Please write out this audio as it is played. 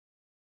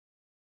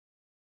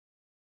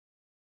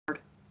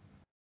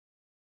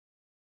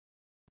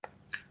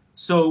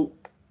So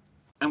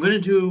I'm going to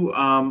do,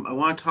 I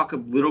want to talk a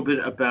little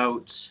bit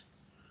about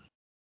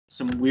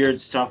some weird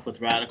stuff with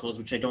radicals,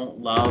 which I don't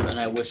love and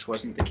I wish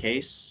wasn't the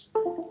case.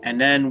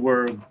 And then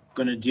we're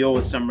going to deal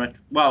with some,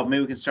 well, maybe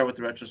we can start with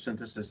the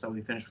retrosynthesis that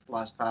we finished with the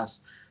last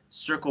class,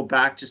 circle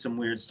back to some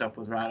weird stuff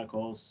with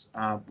radicals,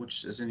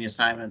 which is in the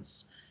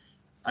assignments.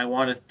 I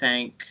want to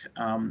thank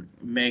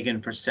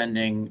Megan for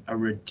sending a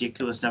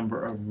ridiculous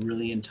number of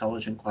really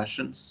intelligent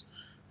questions,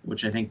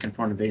 which I think can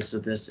form the basis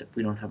of this if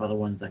we don't have other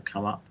ones that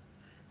come up,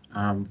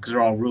 because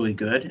they're all really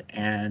good,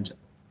 and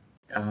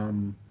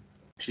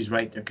she's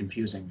right, they're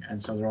confusing,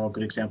 and so they're all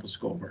good examples to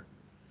go over.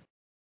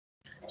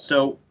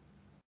 So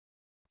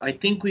I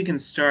think we can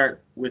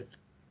start with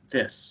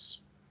this.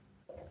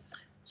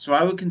 So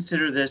I would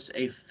consider this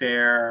a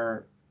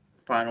fair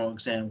final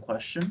exam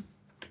question.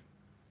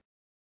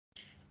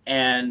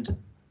 And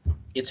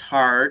it's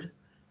hard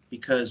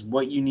because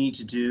what you need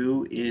to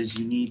do is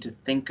you need to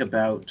think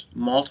about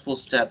multiple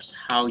steps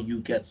how you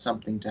get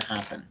something to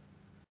happen.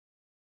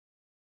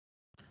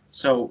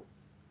 So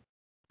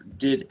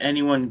did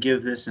anyone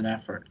give this an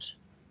effort?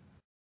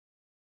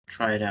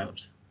 Try it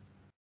out.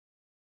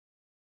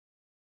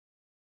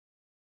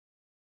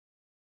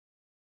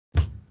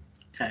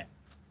 Okay.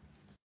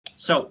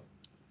 So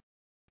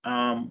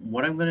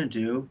what I'm going to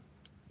do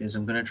is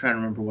I'm going to try and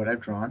remember what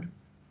I've drawn.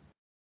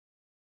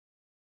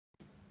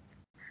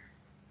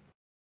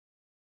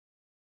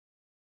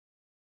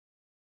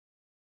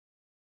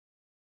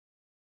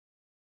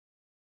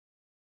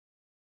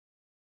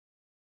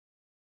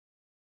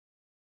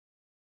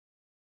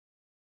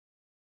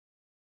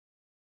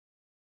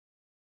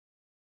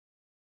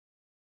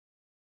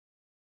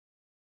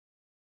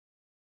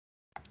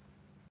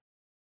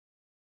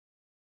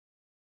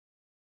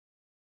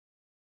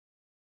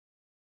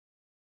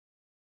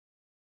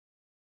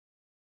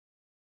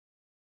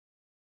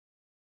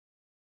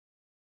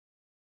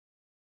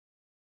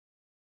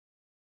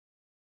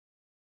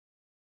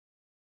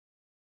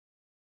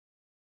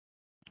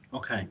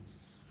 Okay,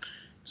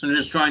 so I'm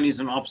just drawing these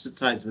on opposite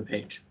sides of the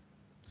page.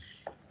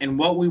 And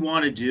what we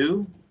want to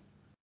do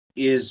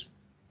is,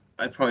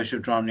 I probably should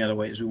have drawn them the other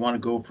way, is we want to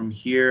go from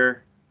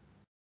here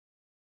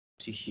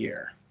to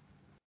here.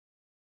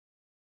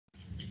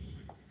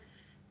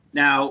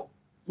 Now,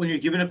 when you're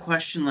given a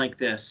question like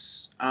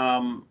this,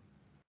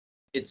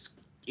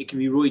 it can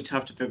be really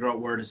tough to figure out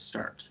where to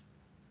start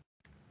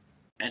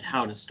and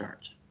how to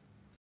start.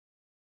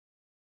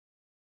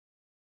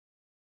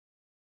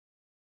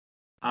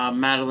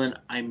 Madeline,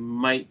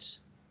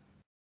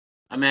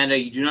 Amanda,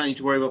 you do not need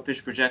to worry about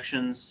fish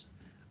projections.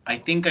 I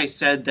think I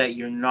said that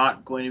you're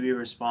not going to be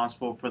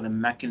responsible for the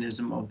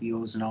mechanism of the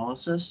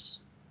ozonolysis.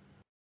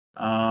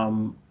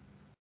 I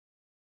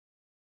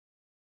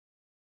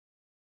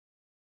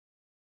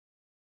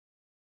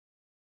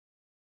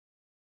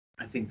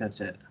think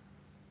that's it.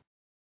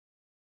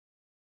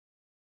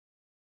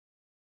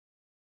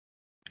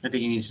 I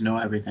think you need to know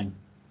everything.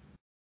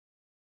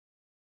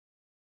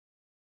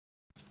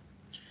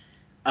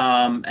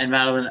 And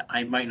Madeline,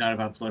 I might not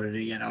have uploaded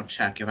it yet. I'll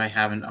check. If I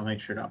haven't, I'll make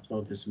sure to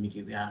upload this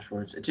immediately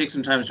afterwards. It takes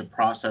some time to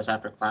process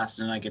after class,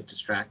 and I get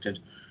distracted,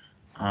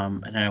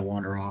 and then I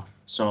wander off.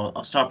 So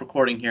I'll stop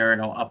recording here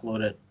and I'll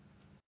upload it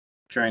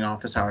during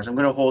office hours. I'm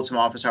going to hold some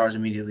office hours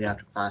immediately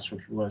after class for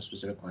people who have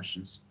specific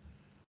questions.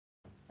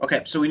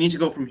 Okay, so we need to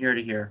go from here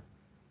to here.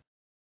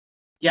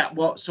 Yeah,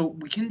 well, so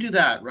we can do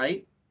that,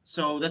 right?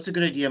 So that's a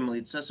good idea,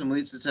 Melitza. So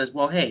Melitza says,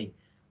 well, hey,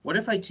 what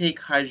if I take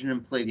hydrogen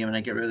and palladium and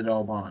I get rid of the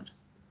double bond?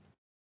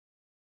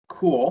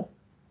 Cool.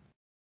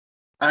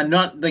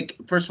 Not like,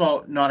 first of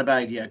all, not a bad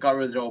idea. Got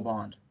rid of the double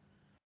bond.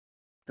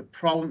 The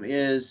problem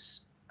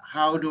is,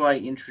 how do I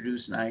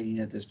introduce an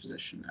iodine at this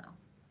position now?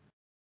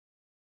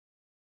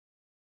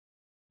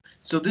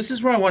 So this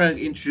is where I want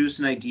to introduce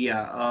an idea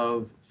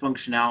of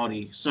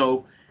functionality.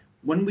 So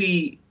when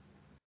we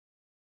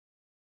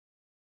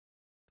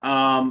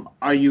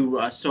are you,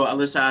 so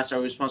Alyssa asked, are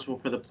we responsible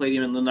for the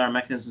palladium and Lindlar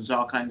mechanisms of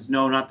alkynes?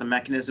 No, not the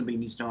mechanism, but you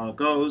need to know how it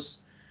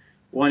goes.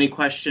 Well, any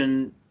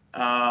question,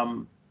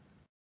 midterm,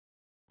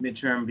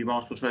 be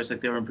multiple choice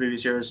like they were in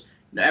previous years.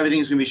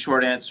 Everything's going to be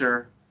short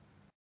answer.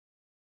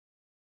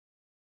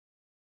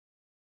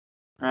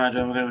 I'm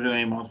going to do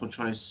any multiple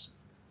choice.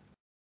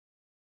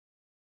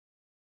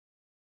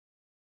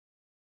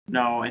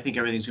 No, I think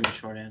everything's going to be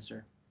short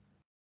answer.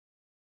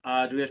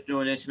 Do we have to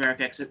do an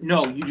enantiomeric excess?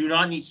 No, you do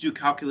not need to do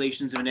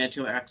calculations of an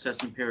enantiomeric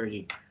excess and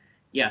purity.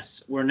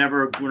 Yes, we're not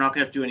going to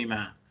have to do any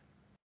math.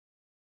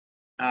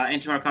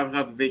 Enantiomeric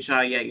of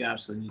HI, yeah, you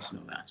absolutely need to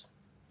know that.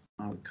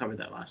 We covered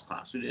that last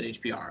class. We did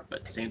HBr,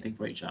 but same thing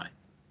for HI.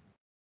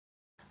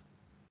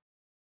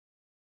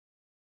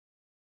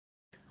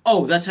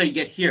 Oh, that's how you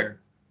get here.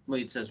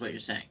 Wait, it says what you're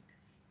saying.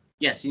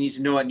 Yes, you need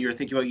to know it, and you're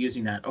thinking about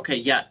using that. Okay,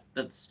 yeah,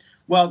 that's,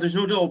 well, there's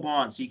no double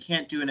bond, so you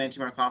can't do an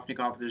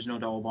anti-Markovnikov if there's no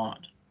double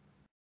bond.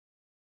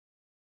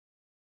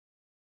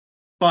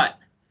 But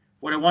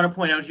what I want to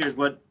point out here is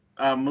what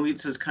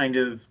Melitza's kind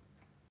of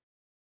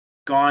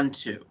gone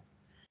to,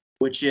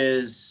 which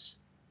is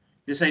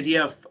this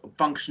idea of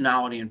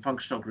functionality and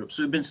functional groups.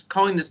 So we've been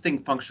calling this thing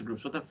functional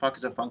groups. What the fuck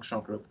is a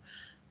functional group?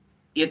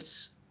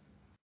 It's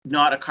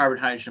not a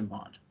carbon-hydrogen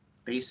bond,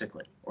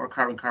 basically, or a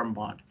carbon-carbon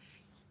bond.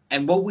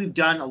 And what we've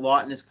done a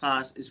lot in this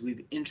class is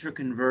we've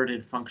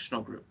interconverted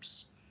functional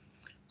groups.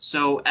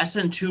 So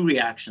SN2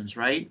 reactions,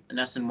 right, and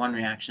SN1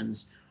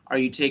 reactions are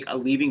you take a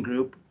leaving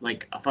group,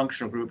 like a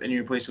functional group, and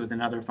you replace it with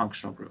another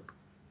functional group.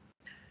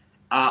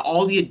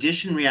 All the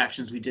addition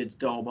reactions we did to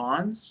double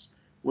bonds,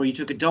 where you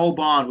took a double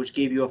bond, which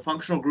gave you a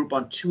functional group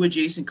on two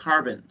adjacent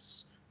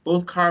carbons.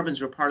 Both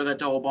carbons were part of that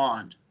double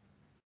bond.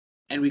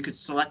 And we could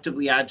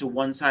selectively add to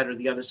one side or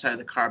the other side of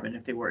the carbon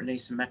if they were an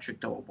asymmetric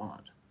double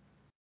bond.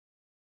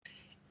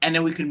 And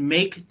then we can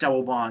make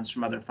double bonds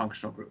from other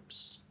functional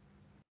groups.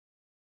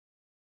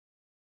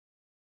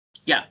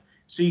 Yeah,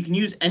 so you can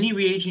use any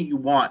reagent you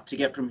want to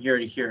get from here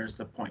to here is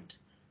the point.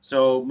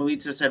 So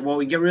Melitza said, well,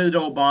 we get rid of the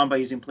double bond by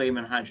using palladium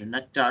and hydrogen.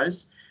 That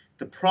does.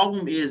 The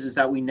problem is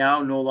that we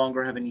now no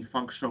longer have any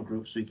functional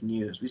groups we can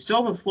use. We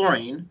still have a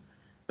fluorine,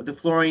 but the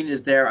fluorine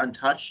is there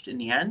untouched in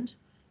the end,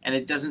 and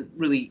it doesn't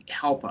really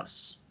help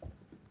us.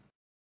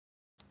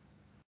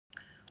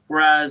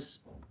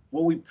 Whereas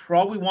what we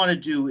probably want to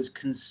do is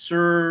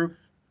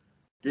conserve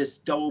this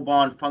double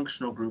bond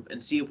functional group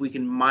and see if we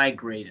can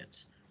migrate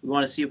it. We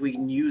want to see if we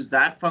can use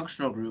that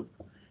functional group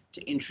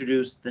to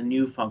introduce the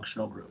new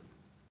functional group.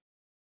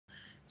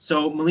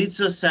 So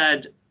Melitza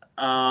said,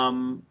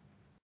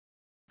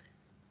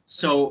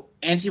 so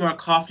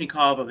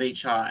anti-Markovnikov of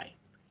HI,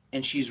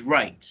 and she's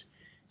right.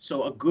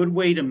 So a good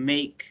way to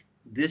make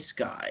this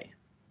guy,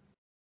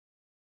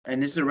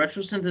 and this is a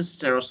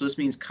retrosynthesis arrow, so this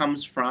means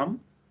comes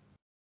from,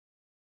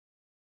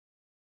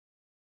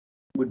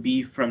 would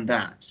be from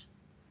that,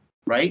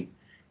 right?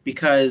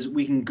 Because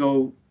we can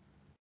go,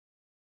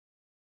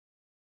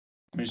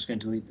 I'm just going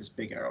to delete this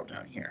big arrow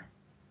down here.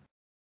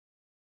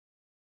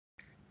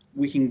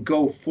 We can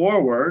go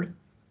forward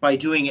by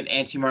doing an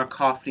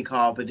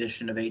anti-Markovnikov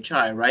addition of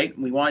HI, right?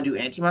 We want to do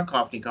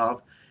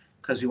anti-Markovnikov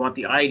because we want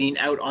the iodine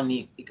out on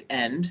the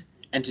end.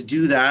 And to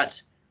do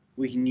that,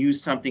 we can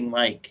use something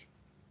like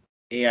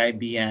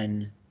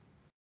AIBN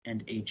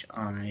and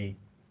HI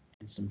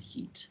and some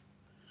heat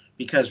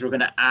because we're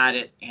going to add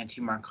it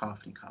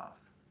anti-Markovnikov.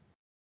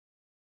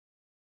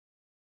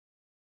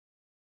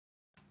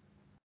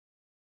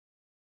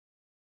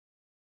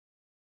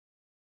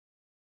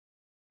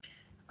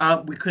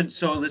 We couldn't,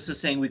 so this is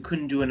saying we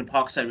couldn't do an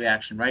epoxide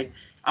reaction, right?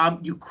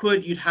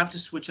 You'd have to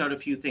switch out a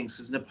few things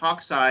because an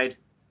epoxide,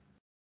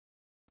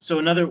 so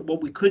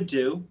what we could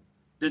do,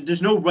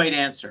 there's no right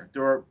answer.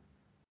 There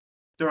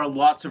are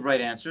lots of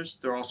right answers.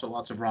 There are also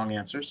lots of wrong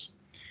answers.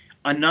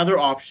 Another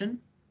option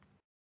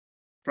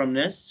from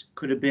this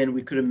could have been,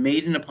 we could have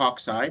made an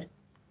epoxide.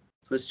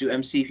 So let's do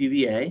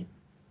MCPBA.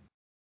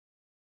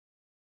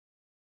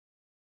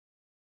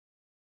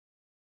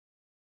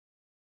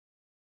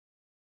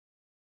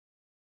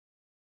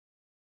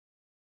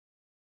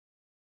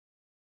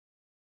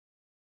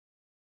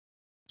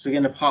 So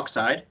again,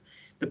 epoxide.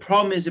 The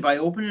problem is if I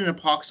open an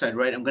epoxide,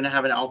 right, I'm going to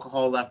have an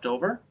alcohol left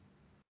over.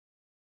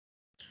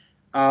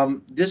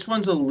 This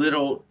one's a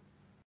little,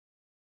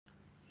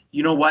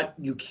 you know what,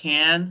 you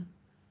can,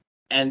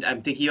 and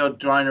I'm thinking about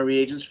drawing our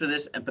reagents for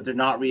this, but they're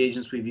not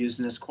reagents we've used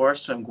in this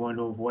course, so I'm going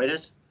to avoid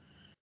it.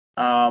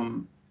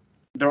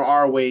 There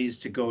are ways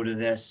to go to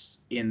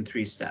this in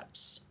 3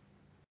 steps.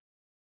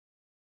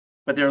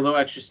 But they're a little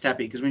extra steppy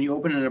because when you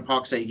open an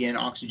epoxide, you get an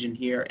oxygen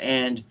here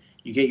and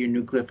you get your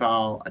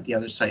nucleophile at the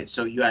other site.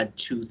 So you add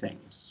 2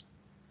 things.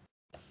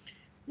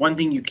 One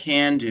thing you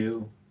can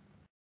do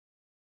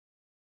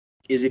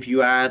is if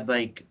you add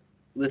like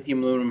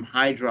lithium aluminum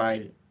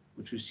hydride,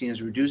 which we've seen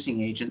as a reducing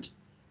agent,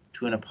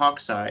 to an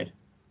epoxide,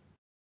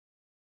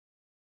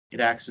 it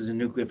acts as a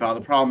nucleophile.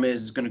 The problem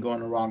is it's going to go in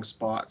the wrong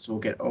spot, so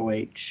we'll get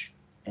OH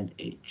and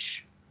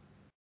H.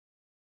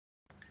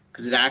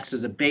 Because it acts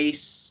as a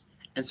base,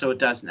 and so it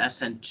does an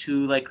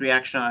SN2-like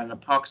reaction on an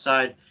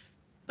epoxide,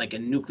 like a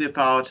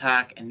nucleophile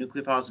attack, and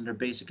nucleophiles under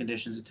basic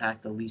conditions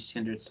attack the least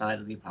hindered side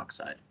of the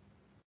epoxide.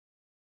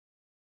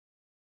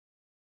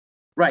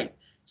 Right,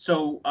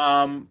 so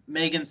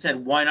Megan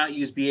said, why not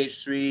use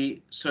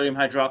BH3, sodium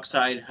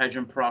hydroxide,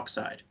 hydrogen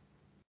peroxide?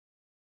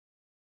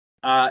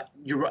 And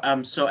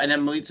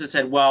then Melitza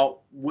said,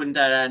 well, wouldn't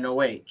that add an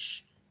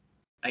OH?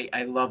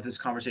 I love this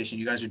conversation.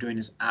 You guys are doing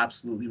this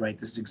absolutely right.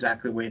 This is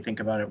exactly the way to think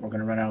about it. We're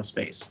going to run out of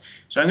space.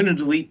 So I'm going to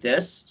delete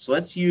this. So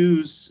let's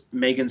use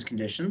Megan's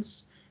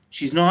conditions.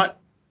 You're not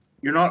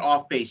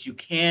off base. You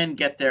can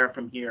get there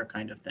from here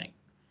kind of thing.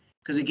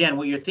 Because again,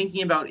 what you're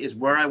thinking about is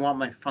where I want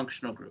my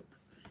functional group.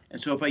 And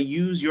so if I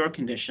use your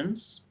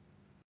conditions,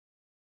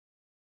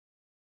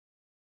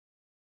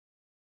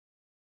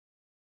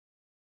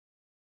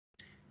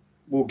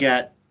 we'll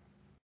get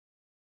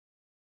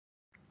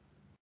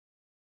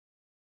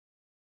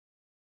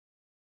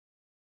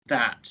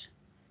that.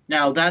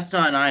 Now that's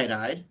not an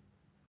iodide,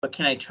 but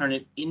can I turn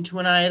it into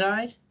an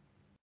iodide?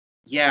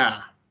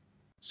 Yeah.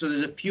 So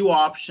there's a few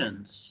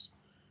options.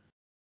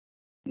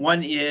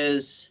 One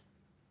is,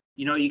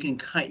 you know, you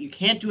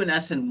can't do an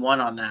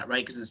SN1 on that,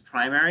 right? Because it's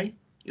primary.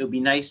 it would be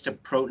nice to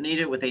protonate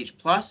it with H+,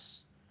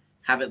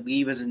 have it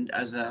leave as an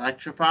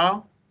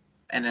electrophile,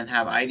 and then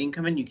have iodine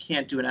come in. You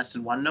can't do an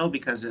SN1 node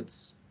because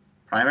it's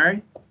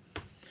primary.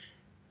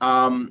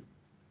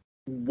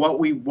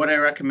 What I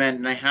recommend,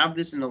 and I have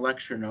this in the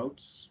lecture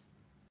notes,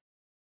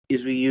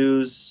 is we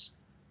use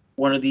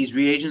one of these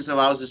reagents that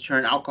allows us to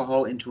turn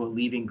alcohol into a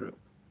leaving group.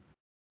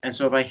 And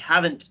so if I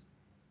haven't,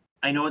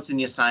 I know it's in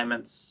the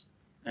assignments,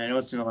 and I know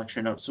it's in the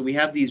lecture notes. So we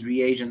have these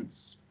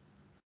reagents.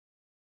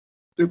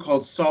 They're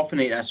called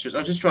sulfonate esters.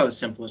 I'll just draw the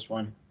simplest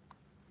one.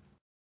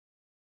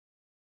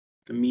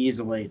 The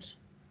mesylate.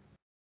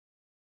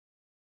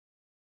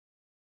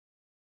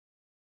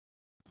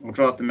 I'll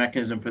draw out the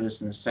mechanism for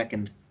this in a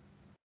second.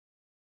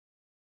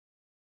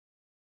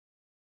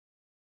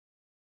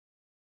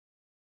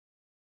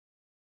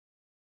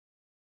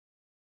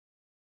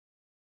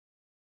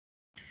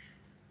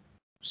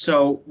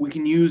 So we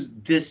can use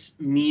this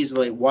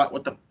mesylate.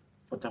 What the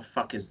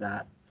fuck is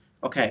that?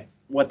 Okay,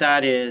 what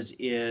that is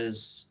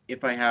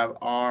if I have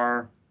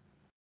R,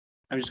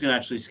 I'm just going to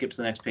actually skip to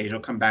the next page. I'll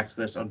come back to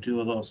this. I'll do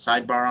a little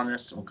sidebar on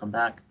this. We'll come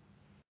back.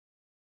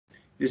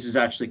 This is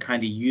actually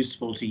kind of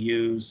useful to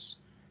use.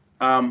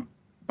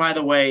 By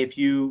the way, if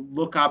you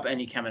look up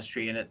any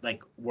chemistry and it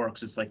like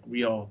works, it's like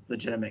real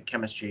legitimate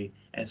chemistry,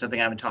 and it's something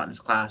I haven't taught in this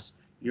class,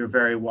 you're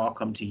very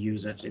welcome to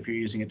use it if you're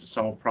using it to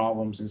solve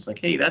problems. And it's like,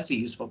 hey, that's a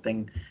useful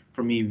thing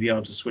for me to be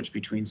able to switch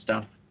between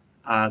stuff.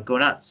 Go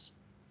nuts.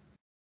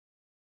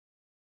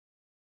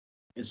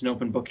 It's an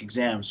open book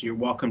exam, so you're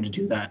welcome to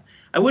do that.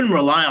 I wouldn't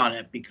rely on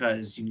it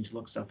because you need to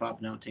look stuff up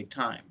and it'll take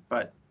time,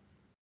 but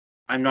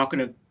I'm not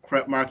going to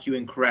mark you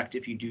incorrect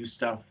if you do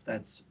stuff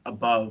that's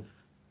above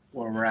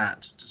where we're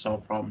at to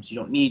solve problems. You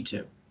don't need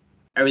to.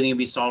 Everything can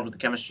be solved with the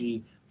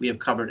chemistry we have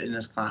covered in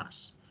this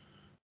class.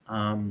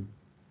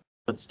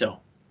 But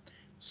still.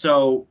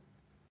 So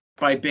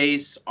by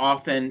base,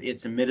 often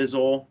it's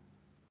imidazole.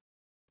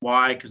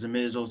 Why? Because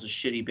imidazole is a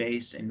shitty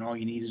base, and all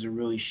you need is a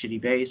really shitty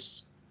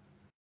base.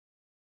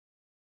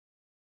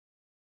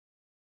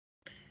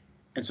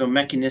 And so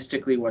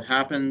mechanistically, what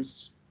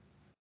happens?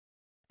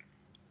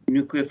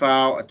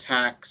 Nucleophile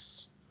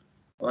attacks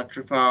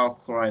electrophile,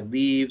 chloride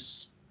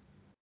leaves.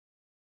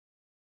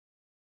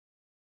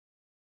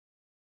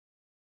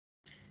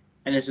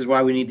 And this is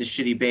why we need the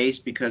shitty base,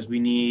 because we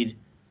need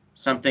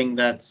something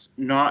that's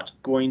not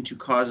going to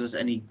cause us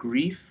any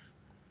grief.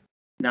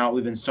 Now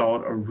we've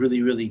installed a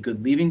really, really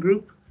good leaving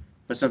group,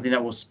 but something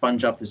that will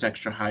sponge up this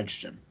extra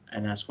hydrogen.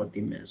 And that's what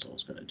the imidazole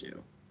is going to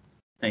do.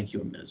 Thank you,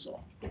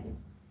 imidazole.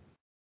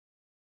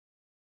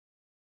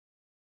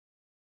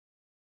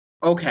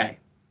 Okay.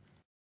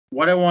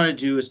 What I want to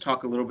do is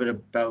talk a little bit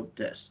about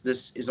this.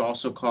 This is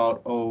also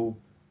called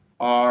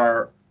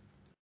OROMS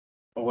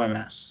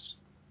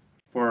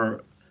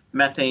for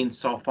methane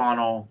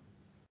sulfonyl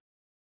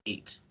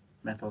 8,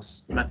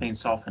 methane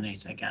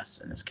sulfonate, I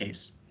guess, in this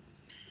case.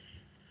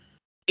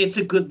 It's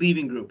a good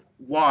leaving group.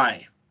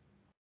 Why?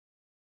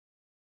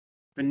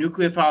 If a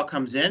nucleophile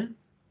comes in,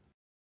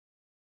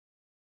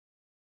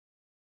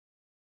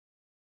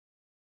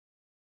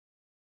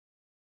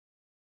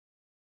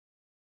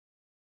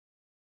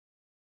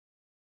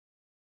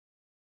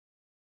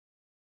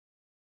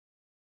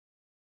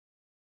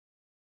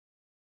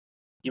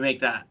 you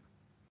make that.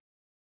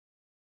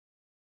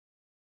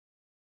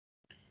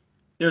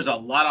 There's a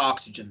lot of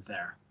oxygens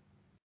there.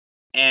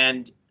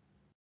 And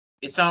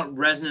it's not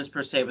resonance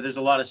per se, but there's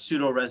a lot of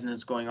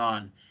pseudo-resonance going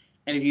on.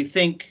 And if you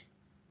think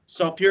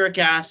sulfuric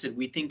acid,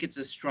 we think it's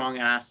a strong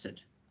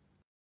acid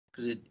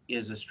because it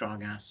is a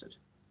strong acid.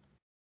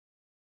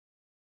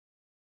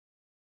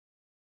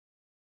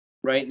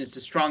 Right? And it's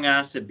a strong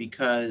acid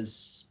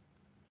because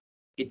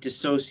it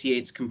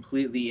dissociates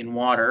completely in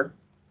water.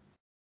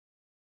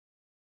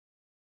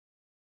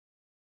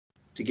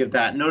 To give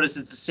that, notice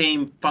it's the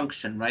same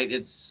function, right?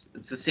 It's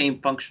the same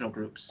functional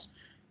groups.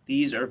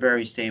 These are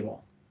very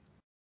stable.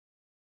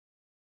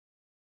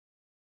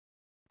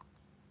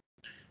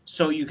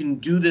 So you can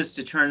do this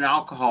to turn an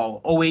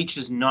alcohol. OH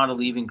is not a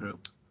leaving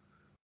group,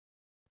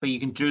 but you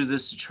can do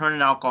this to turn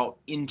an alcohol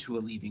into a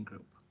leaving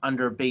group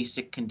under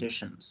basic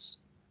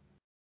conditions.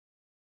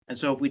 And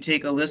so if we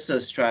take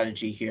Alyssa's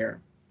strategy here,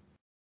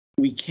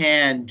 we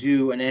can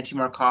do an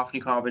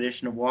anti-Markovnikov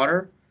addition of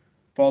water,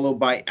 followed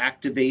by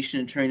activation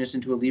and turning this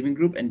into a leaving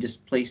group and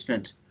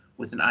displacement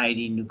with an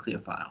iodine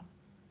nucleophile.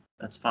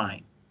 That's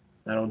fine.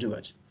 That'll do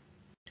it.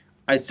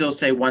 I'd still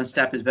say one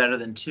step is better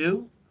than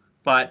two,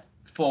 but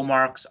full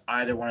marks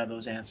either one of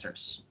those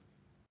answers.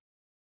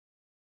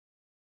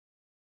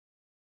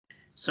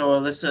 So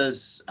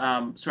Alyssa's,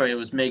 sorry, it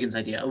was Megan's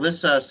idea.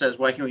 Alyssa says,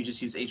 why can't we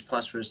just use H+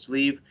 for us to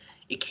leave?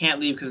 It can't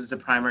leave because it's a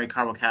primary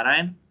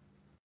carbocation.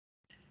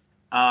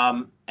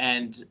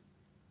 And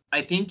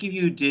I think if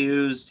you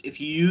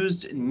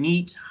used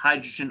neat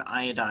hydrogen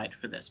iodide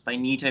for this, by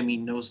neat I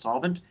mean no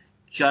solvent,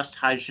 just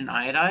hydrogen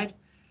iodide,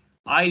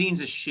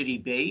 iodine's a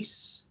shitty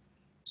base,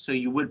 so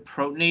you would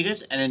protonate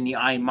it, and then the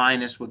I-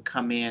 would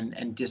come in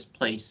and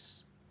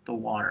displace the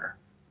water.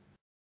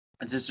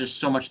 And since there's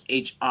so much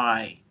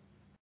HI,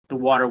 the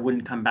water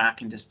wouldn't come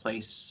back and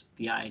displace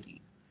the iodine.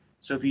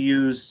 So if you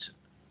used,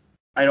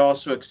 I'd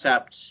also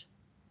accept,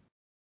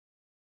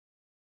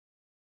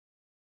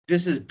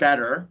 this is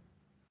better,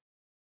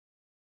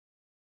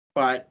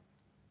 but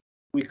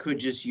we could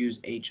just use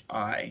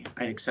HI.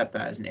 I'd accept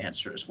that as an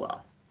answer as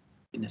well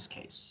in this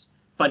case,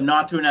 but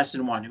not through an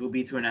SN1. It will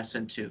be through an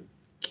SN2.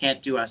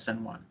 Can't do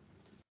SN1.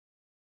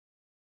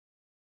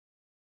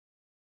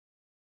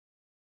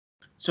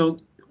 So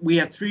we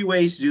have 3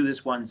 ways to do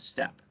this one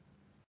step.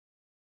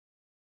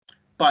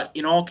 But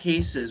in all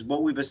cases,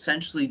 what we've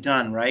essentially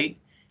done, right,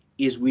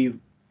 is we've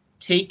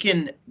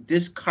taken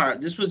this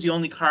this was the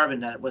only carbon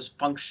that was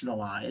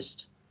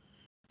functionalized,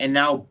 and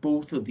now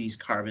both of these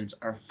carbons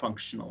are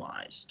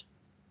functionalized.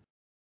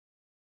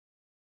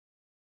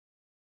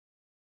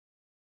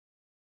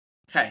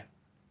 Okay,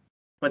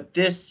 but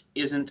this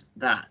isn't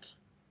that.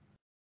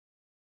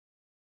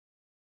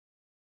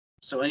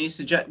 So any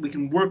we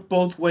can work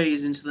both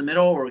ways into the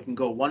middle, or we can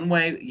go one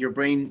way. Your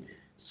brain,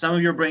 some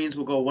of your brains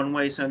will go one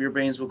way, some of your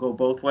brains will go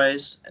both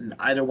ways, and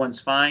either one's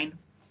fine.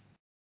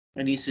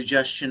 Any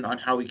suggestion on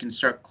how we can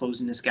start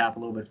closing this gap a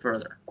little bit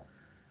further?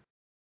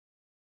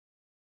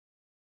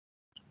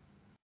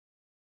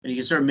 And you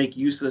can sort of make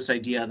use of this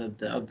idea of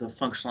the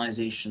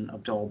functionalization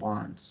of double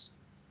bonds.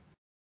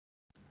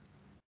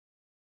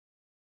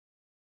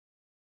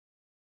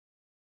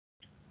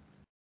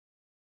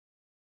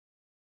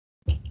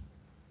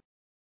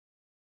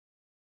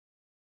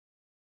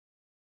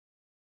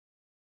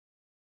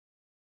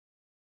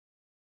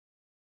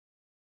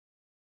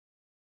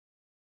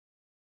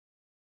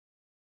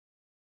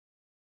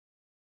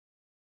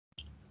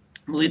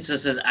 Melitza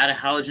says add a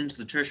halogen to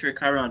the tertiary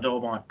carbon on a double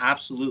bond.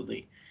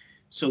 Absolutely.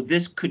 So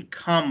this could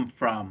come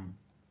from,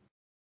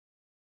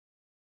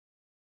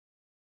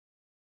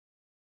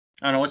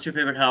 I don't know, what's your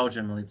favorite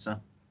halogen, Melitza?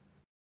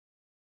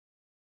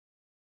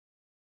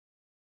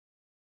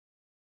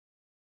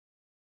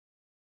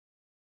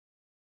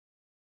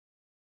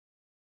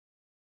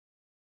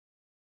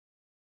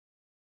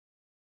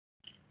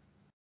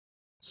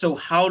 So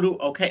how do,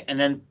 okay, and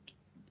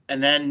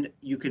then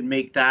you could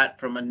make that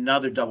from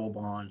another double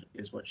bond,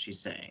 is what she's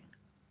saying.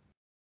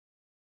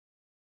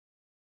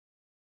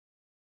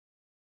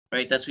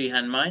 Right, that's what you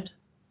had in mind?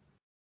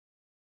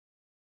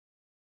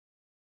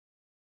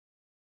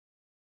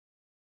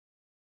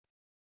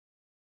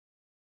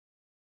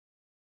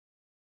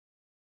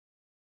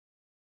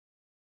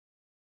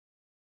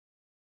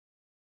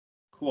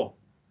 Cool.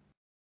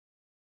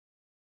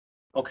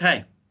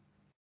 Okay.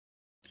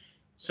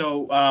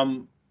 So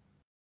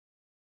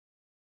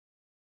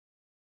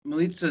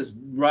Melitza's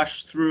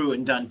rushed through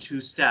and done 2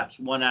 steps,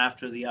 one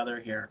after the other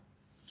here.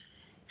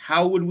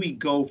 How would we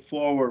go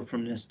forward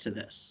from this to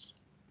this?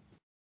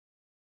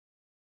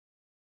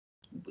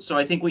 So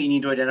I think what you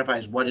need to identify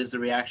is what is the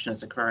reaction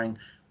that's occurring,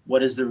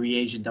 what is the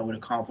reagent that would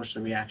accomplish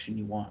the reaction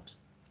you want.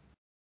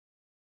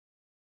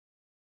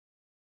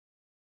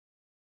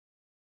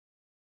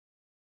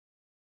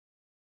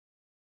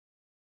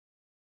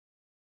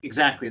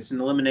 Exactly, it's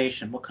an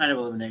elimination. What kind of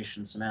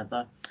elimination,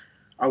 Samantha?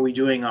 Are we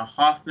doing a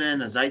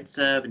Hoffman, a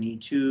Zaitsev, an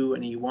E2,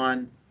 an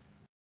E1?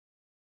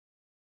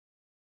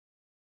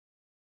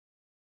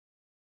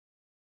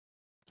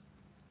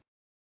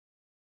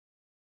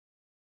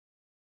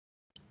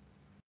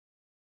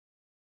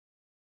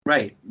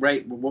 Right.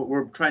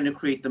 We're trying to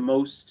create the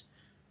most,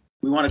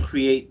 we want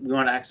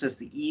to access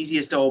the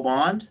easiest double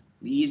bond,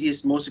 the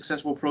easiest, most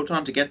accessible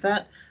proton to get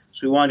that.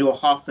 So we want to do a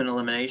Hoffman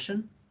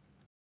elimination.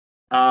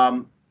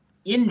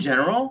 In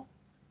general,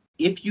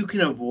 if you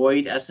can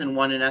avoid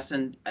SN1 and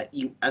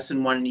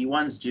SN1 and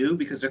E1s do,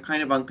 because they're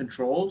kind of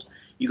uncontrolled,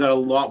 you got a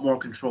lot more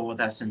control with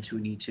SN2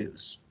 and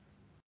E2s.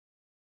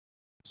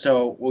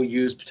 So we'll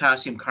use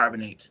potassium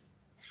carbonate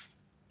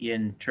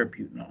in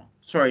terbutanol.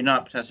 Sorry,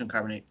 not potassium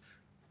carbonate.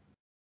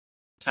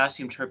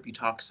 Potassium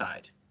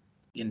terbutoxide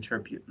in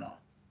terbutanol.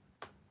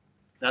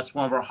 That's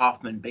one of our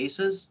Hoffman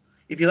bases.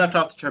 If you left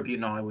off the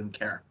terbutanol, I wouldn't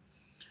care.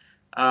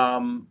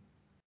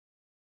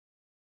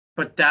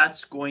 But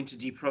that's going to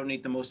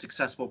deprotonate the most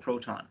accessible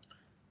proton.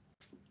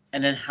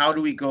 And then how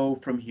do we go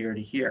from here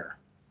to here?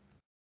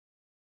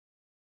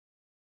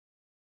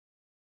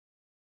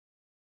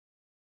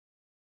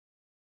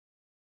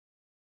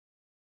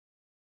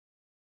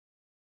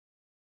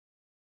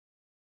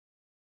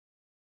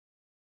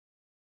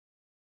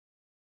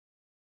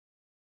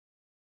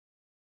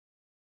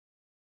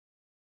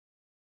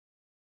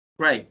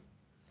 Right.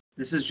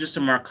 This is just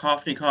a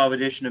Markovnikov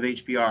addition of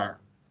HBr.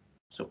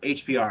 So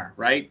HBr,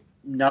 right?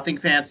 Nothing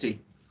fancy.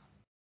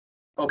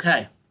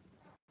 Okay.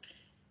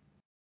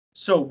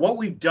 So what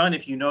we've done,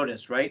 if you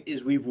notice, right,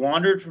 is we've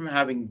wandered from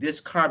having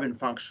this carbon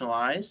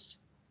functionalized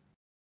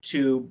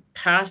to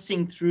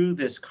passing through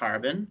this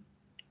carbon,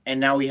 and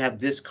now we have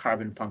this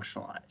carbon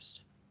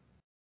functionalized.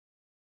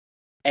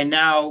 And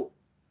now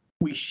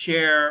we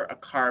share a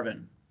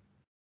carbon,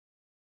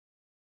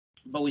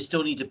 but we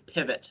still need to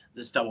pivot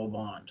this double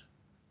bond.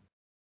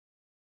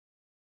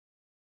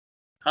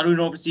 How do we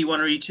know if it's E1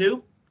 or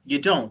E2? You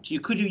don't.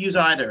 You could use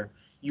either.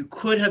 You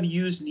could have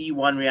used an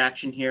E1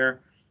 reaction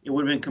here. It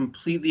would have been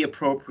completely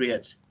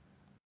appropriate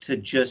to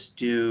just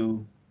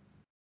do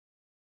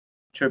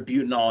to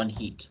butanol and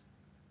heat.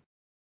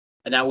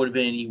 And that would have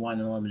been E1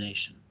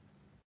 elimination.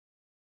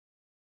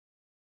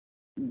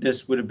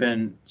 This would have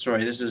been,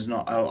 sorry, this is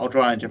not, I'll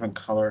draw a different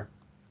color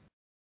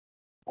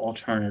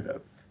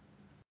alternative.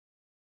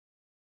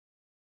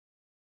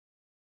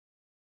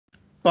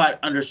 But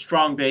under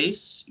strong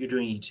base, you're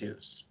doing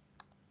E2s.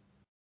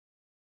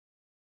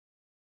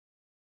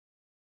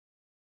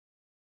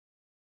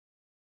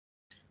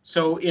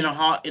 So in a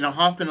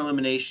Hoffman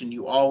elimination,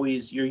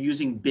 you're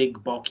using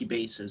big bulky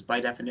bases by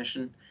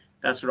definition.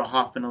 That's what a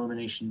Hoffman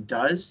elimination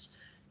does.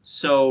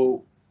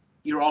 So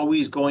you're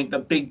always going, the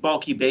big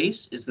bulky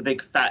base is the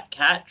big fat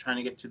cat trying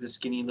to get through the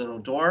skinny little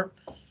door.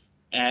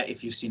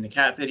 If you've seen the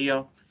cat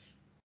video,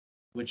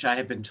 which I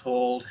have been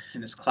told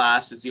in this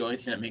class is the only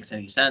thing that makes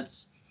any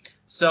sense.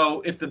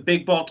 So if the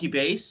big bulky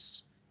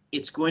base,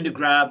 it's going to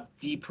grab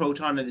the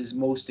proton that is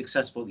most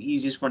accessible, the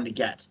easiest one to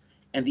get.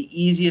 And the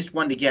easiest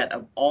one to get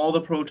of all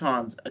the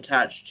protons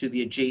attached to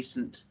the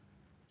adjacent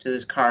to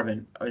this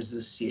carbon is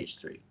this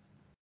CH3.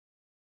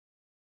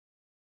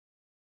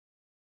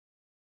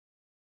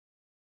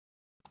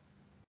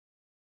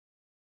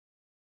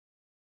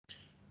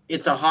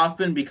 It's a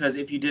Hoffman because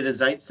if you did a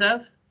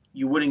Zaitsev,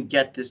 you wouldn't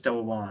get this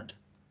double bond.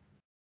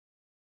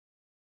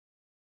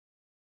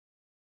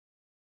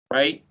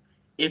 Right?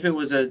 If it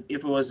was a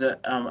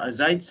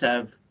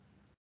Zaitsev,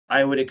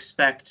 I would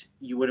expect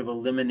you would have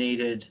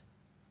eliminated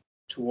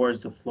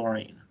towards the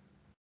fluorine.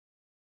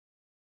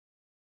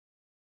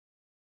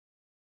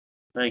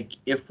 Like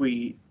if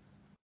we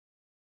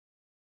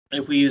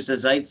used a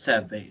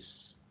Zaitsev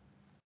base,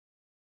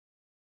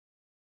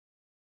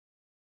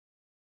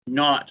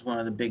 not one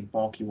of the big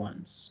bulky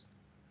ones,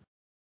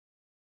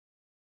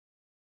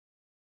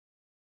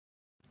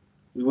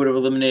 we would have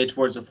eliminated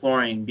towards the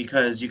fluorine,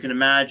 because you can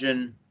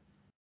imagine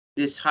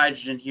this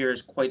hydrogen here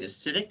is quite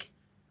acidic,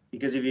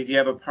 because if you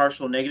have a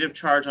partial negative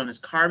charge on this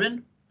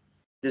carbon,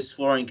 this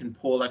fluorine can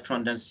pull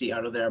electron density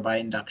out of there by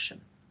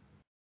induction.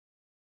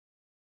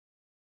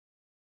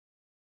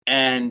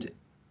 And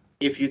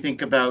if you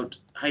think about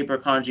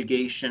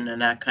hyperconjugation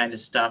and that kind of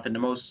stuff, and the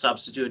most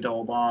substituted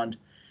double bond,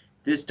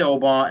 this double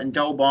bond, and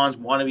double bonds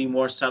want to be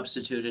more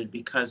substituted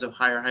because of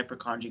higher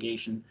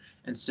hyperconjugation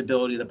and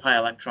stability of the pi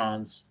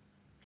electrons.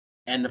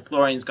 And the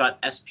fluorine's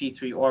got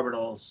sp3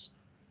 orbitals.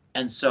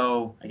 And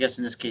so I guess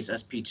in this case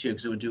sp2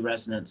 because it would do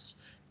resonance,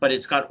 but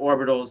it's got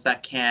orbitals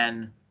that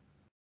can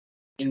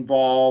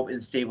involve in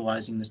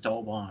stabilizing this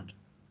double bond.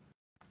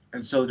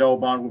 And so the double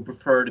bond would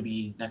prefer to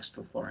be next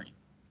to the fluorine.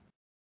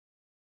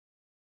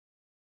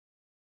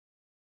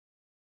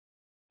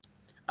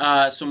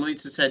 So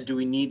Melissa said, do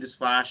we need the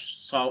slash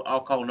salt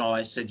alcohol? No,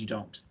 I said you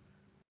don't.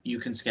 You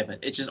can skip it.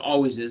 It just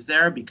always is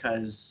there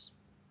because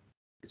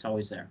it's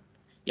always there.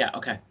 Yeah,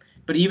 okay.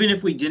 But even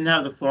if we didn't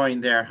have the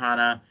fluorine there,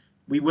 Hannah,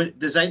 the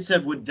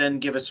Zaitsev would then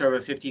give us sort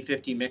of a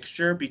 50-50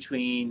 mixture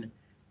between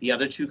the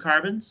other two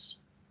carbons.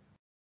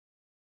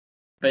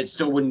 But it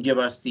still wouldn't give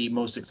us the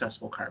most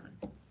accessible carbon.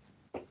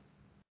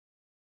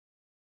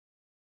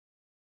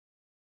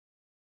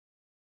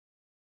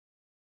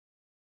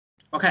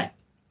 Okay,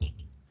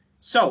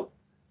 so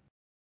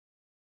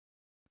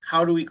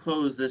how do we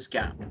close this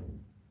gap?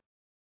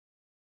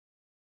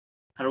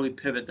 How do we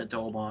pivot the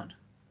double bond?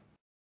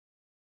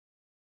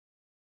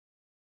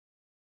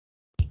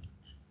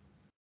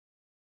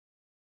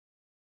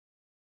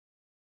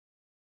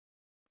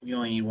 We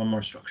only need one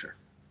more structure.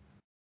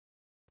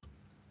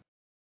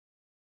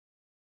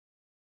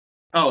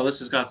 Oh,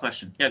 Alyssa's got a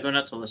question. Yeah, go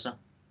nuts, Alyssa.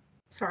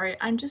 Sorry,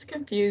 I'm just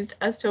confused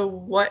as to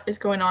what is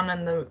going on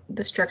in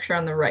the structure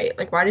on the right.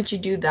 Like, why did you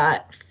do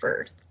that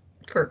first?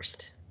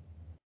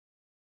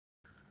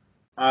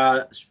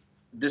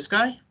 This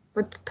guy?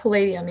 With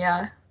palladium,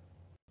 yeah.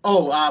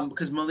 Oh,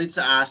 because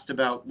Melissa asked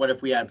about what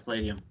if we had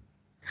palladium.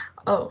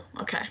 Oh,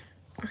 okay.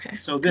 Okay.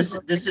 So this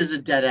is a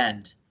dead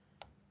end.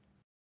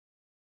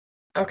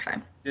 Okay.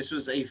 This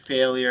was a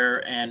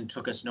failure and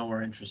took us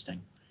nowhere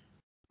interesting.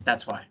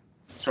 That's why.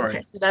 Sorry.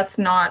 Okay, so that's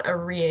not a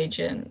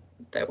reagent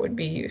that would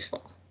be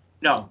useful.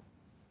 No.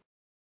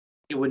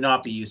 It would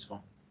not be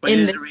useful. But it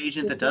is a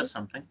reagent that does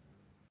something.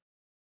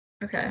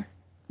 Okay.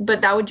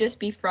 But that would just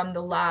be from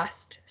the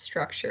last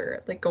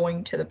structure, like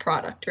going to the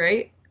product,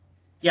 right?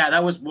 Yeah,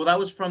 that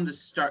was from the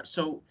start.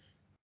 So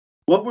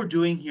what we're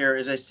doing here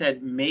is I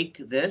said make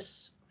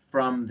this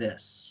from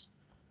this.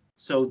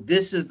 So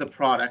this is the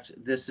product,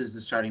 this is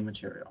the starting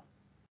material.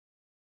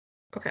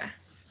 Okay.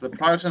 So the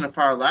product's on the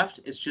far left.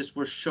 It's just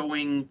we're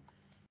showing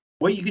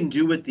what you can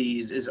do with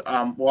these is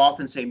we'll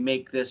often say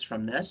make this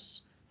from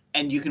this,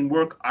 and you can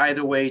work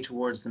either way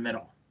towards the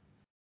middle.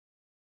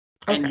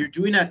 Okay. And you're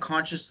doing that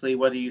consciously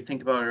whether you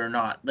think about it or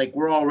not. Like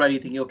we're already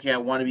thinking, okay, I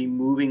want to be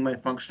moving my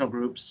functional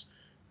groups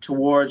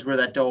towards where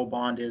that double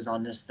bond is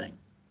on this thing.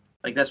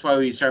 Like that's why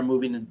we start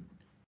moving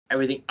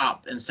everything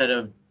up instead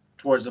of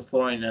towards the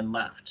fluorine and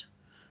left,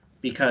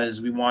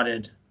 because we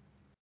wanted,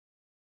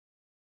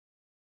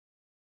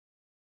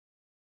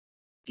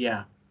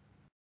 yeah,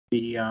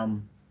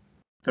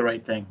 the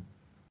right thing.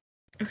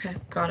 Okay,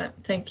 got it.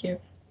 Thank you.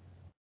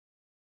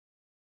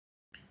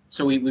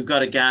 So we've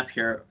got a gap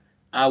here.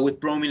 With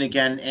bromine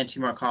again,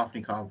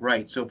 anti-Markovnikov,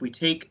 right? So if we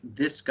take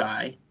this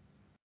guy,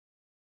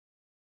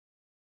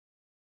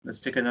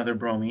 let's take another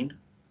bromine.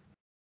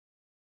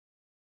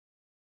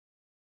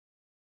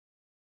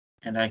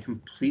 And I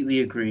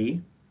completely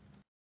agree.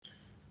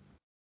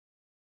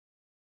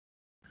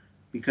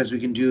 Because we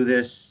can do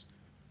this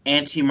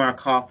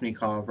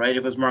anti-Markovnikov, right? If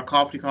it was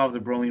Markovnikov, the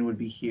bromine would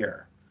be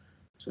here.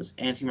 So it's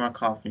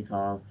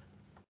anti-Markovnikov,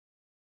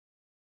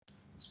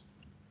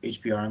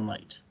 HBr and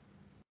light.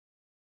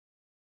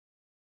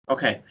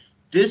 Okay,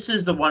 this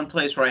is the one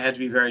place where I had to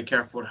be very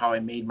careful with how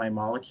I made my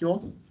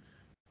molecule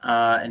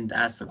and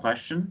ask the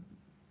question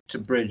to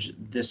bridge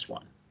this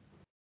one.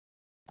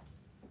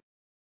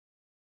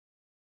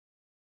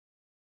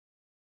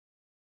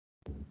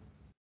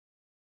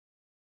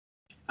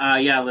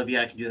 Yeah,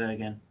 Olivia, I can do that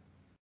again.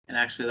 And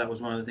actually, that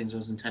was one of the things I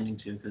was intending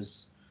to,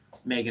 because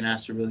Megan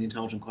asked a really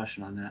intelligent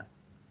question on that.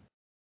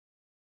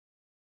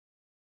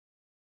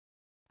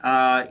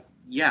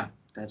 Yeah,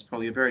 that's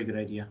probably a very good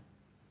idea.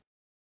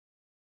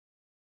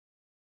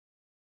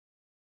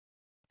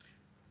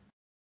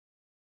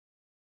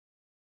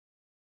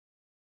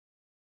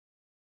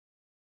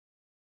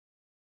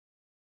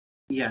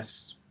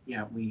 Yes,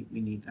 yeah, we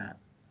need that.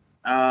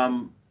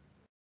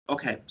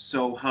 Okay,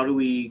 so what do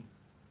we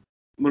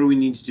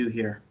need to do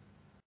here?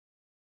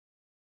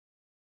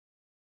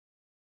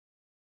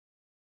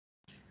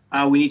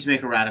 We need to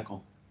make a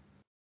radical,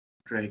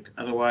 Drake.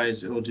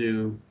 Otherwise, it will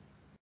do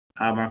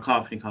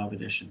Markovnikov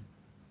addition.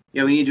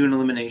 Yeah, we need to do an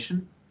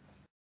elimination.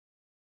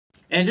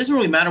 And it doesn't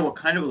really matter what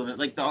kind of elimination.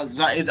 Like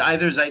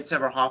either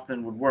Zaitsev or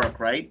Hoffman would work,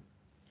 right?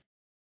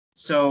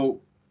 So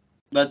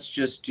let's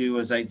just do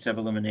a Zaitsev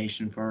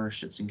elimination for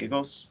shits and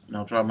giggles. And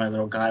I'll draw my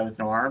little guy with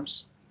no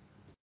arms.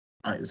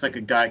 All right, it's like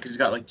a guy because he's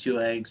got like 2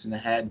 legs and a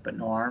head, but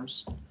no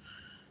arms.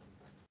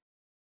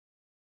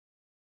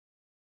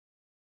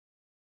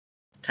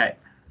 Okay.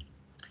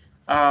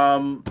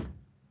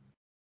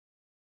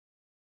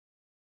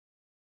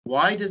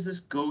 Why does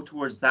this go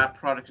towards that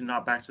product and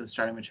not back to the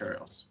starting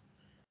materials?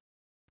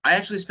 I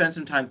actually spent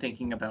some time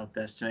thinking about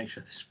this to make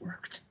sure this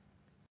worked.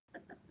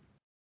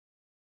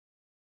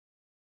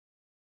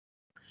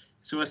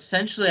 So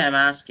essentially I'm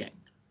asking,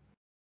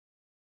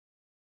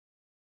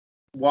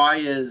 why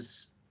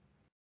is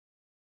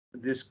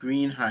this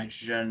green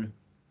hydrogen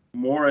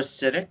more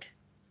acidic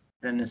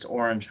than this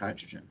orange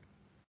hydrogen?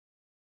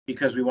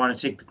 Because we want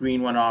to take the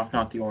green one off,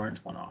 not the orange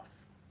one off.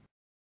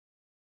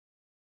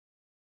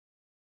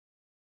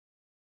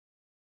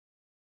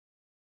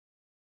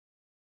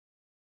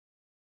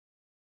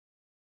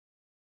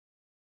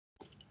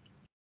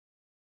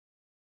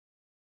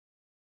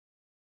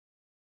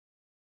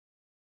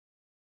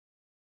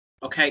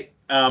 Okay,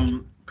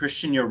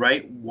 Christian, you're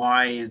right.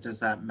 Why does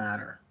that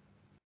matter?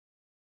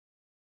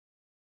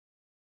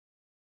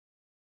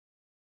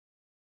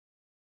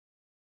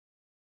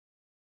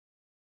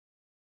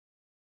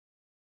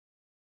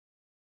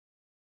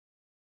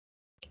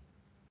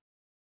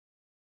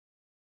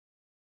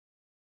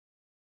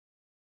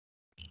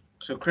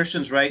 So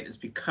Christian's right. It's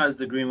because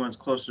the green one's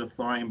closer to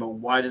fluorine, but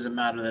why does it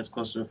matter that it's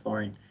closer to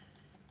fluorine?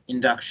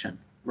 Induction,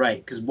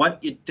 right? Because what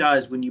it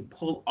does when you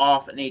pull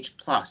off an H+,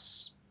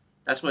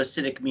 that's what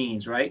acidic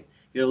means, right?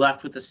 You're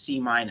left with a C-.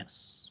 And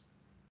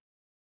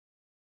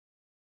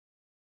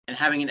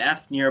having an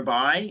F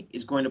nearby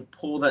is going to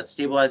pull that,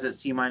 stabilize that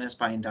C-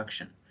 by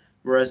induction.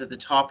 Whereas at the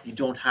top, you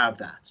don't have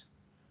that.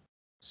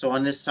 So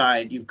on this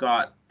side, you've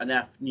got an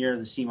F near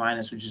the C-,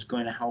 which is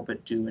going to help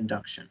it do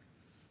induction.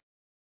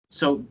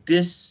 So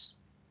this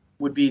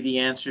would be the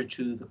answer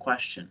to the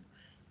question.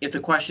 If the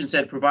question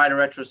said provide a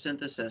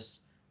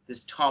retrosynthesis,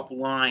 this top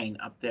line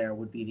up there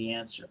would be the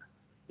answer.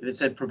 If it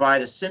said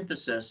provide a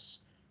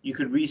synthesis, you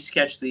could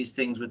resketch these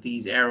things with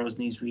these arrows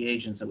and these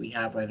reagents that we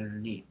have right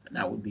underneath, and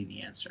that would be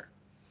the answer.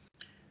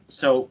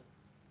 So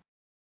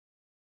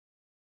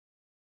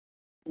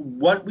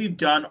what we've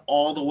done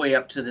all the way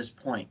up to this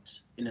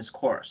point in this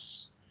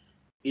course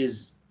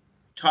is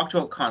talked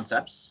about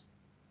concepts,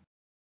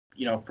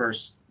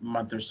 first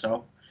month or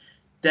so,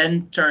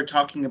 then started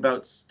talking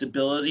about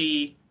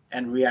stability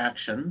and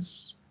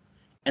reactions.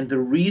 And the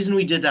reason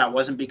we did that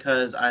wasn't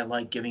because I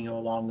like giving you a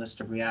long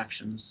list of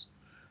reactions.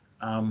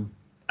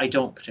 I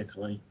don't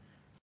particularly.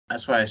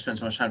 That's why I spend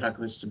so much time talking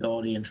about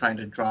stability and trying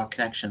to draw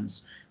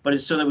connections. But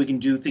it's so that we can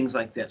do things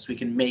like this. We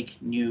can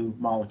make new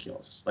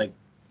molecules. Like,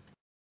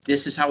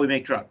 this is how we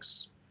make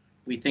drugs.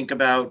 We think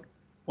about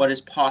what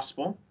is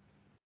possible,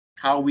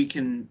 how we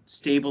can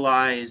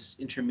stabilize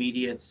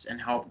intermediates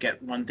and help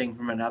get one thing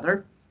from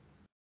another,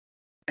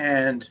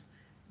 and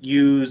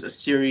use a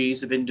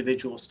series of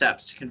individual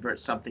steps to convert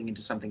something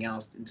into something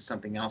else, into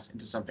something else,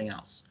 into something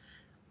else.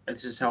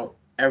 This is how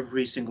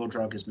every single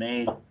drug is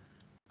made.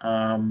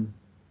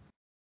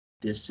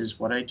 This is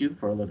what I do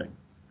for a living,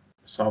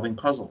 solving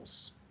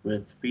puzzles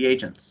with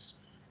reagents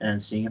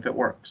and seeing if it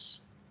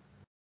works.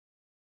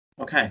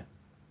 Okay.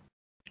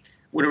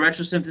 Would a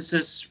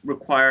retrosynthesis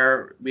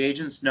require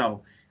reagents?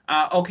 No.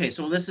 Okay,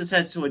 so Alyssa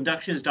said, so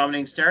induction is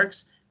dominating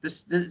sterics.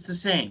 It's the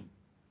same.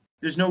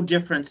 There's no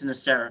difference in the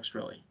sterics,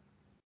 really.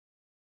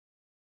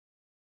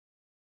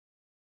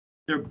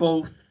 They're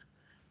both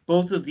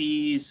of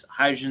these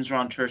hydrogens are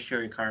on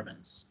tertiary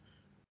carbons.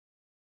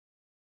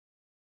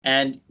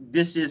 And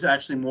this is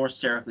actually more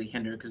sterically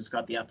hindered because it's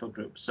got the ethyl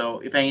group. So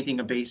if anything,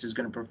 a base is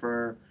going to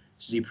prefer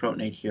to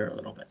deprotonate here a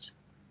little bit.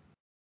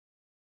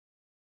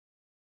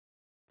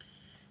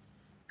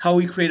 How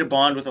we create a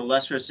bond with a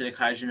lesser acidic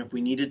hydrogen if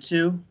we needed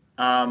to.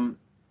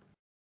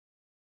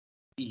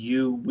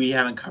 We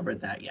haven't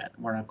covered that yet.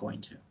 We're not going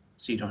to,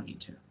 so you don't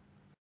need to.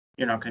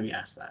 You're not going to be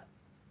asked that.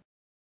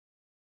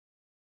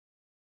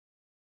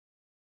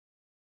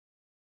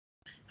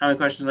 How many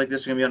questions like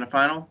this are going to be on the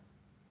final?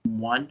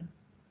 One.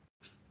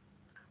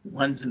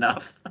 One's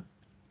enough.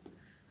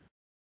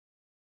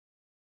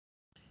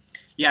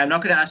 Yeah, I'm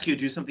not going to ask you to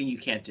do something you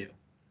can't do.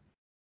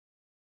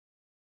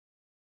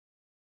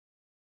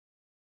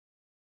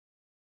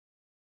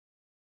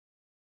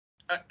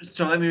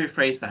 So let me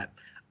rephrase that.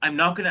 I'm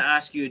not going to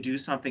ask you to do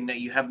something that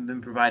you haven't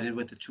been provided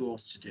with the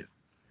tools to do.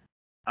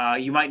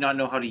 You might not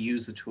know how to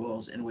use the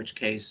tools, in which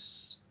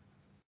case,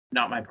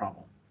 not my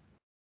problem.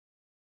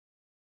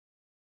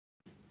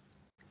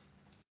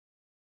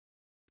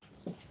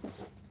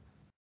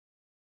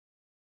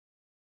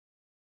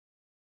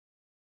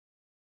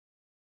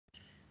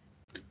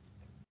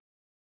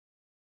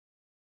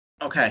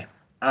 Okay.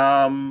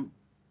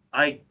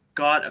 I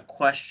got a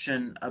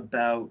question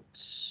about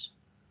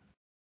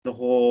the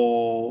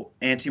whole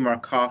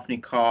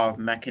anti-Markovnikov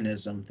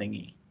mechanism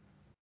thingy.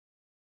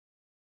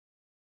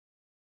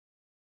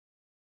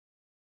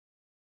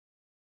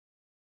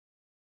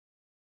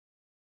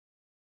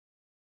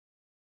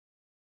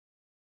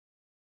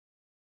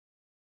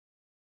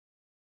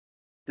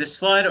 This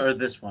slide or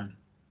this one?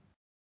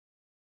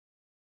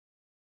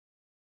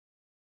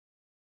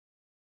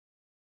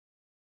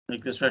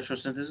 Like this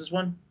retrosynthesis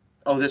one?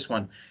 Oh, this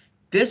one.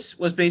 This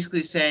was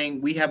basically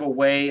saying we have a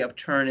way of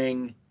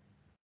turning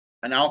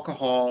an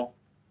alcohol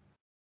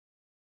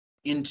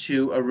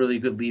into a really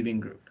good leaving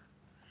group.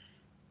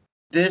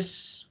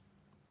 This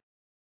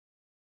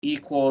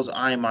equals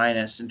I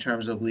minus in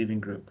terms of leaving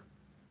group.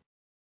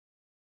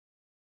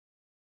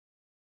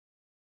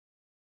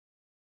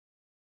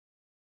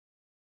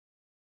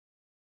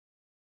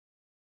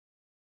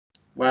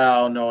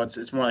 Well, no,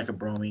 it's more like a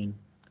bromine.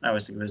 I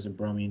always think of it as a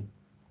bromine.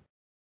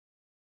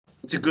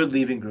 It's a good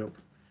leaving group.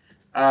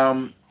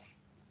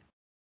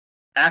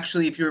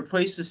 Actually, if you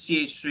replace the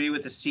CH3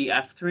 with the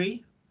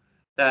CF3,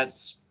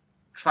 that's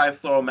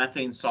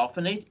trifluoromethane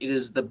sulfonate. It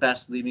is the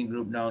best leaving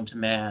group known to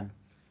man.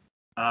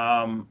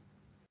 That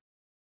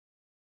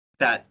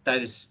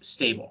is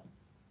stable.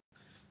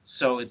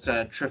 So it's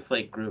a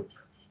triflate group,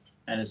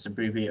 and it's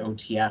abbreviated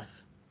OTF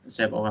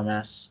instead of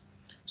OMS.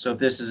 So if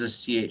this is a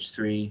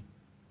CH3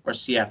 or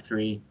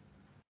CF3,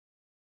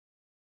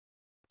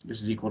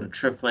 this is equal to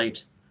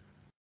triflate.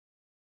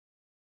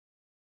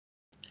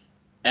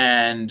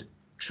 And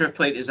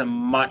triflate is a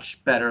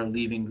much better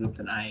leaving group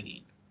than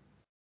iodine.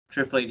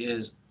 Triflate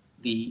is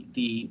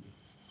the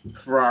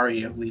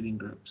Ferrari of leaving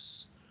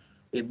groups.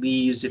 It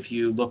leaves if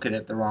you look at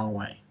it the wrong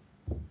way.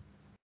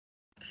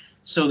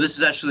 So this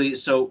is actually,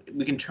 so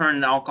we can turn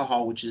an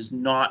alcohol, which is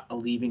not a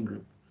leaving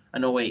group,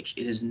 an OH,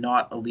 it is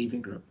not a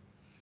leaving group,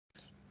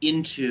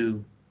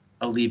 into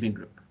a leaving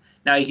group.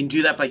 Now you can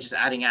do that by just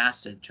adding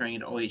acid, turning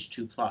it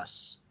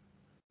OH2+,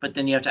 but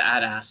then you have to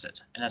add acid,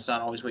 and that's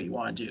not always what you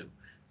want to do.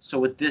 So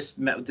with this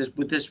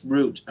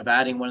route of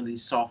adding one of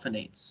these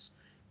sulfonates,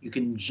 you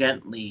can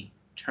gently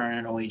turn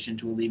an OH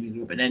into a leaving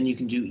group, and then you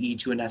can do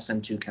E2 and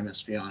SN2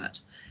 chemistry on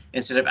it,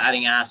 instead of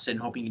adding acid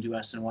and hoping you do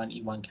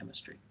SN1, E1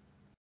 chemistry.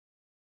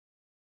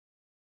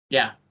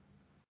 Yeah.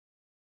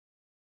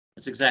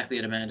 That's exactly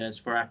it, Amanda. It's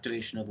for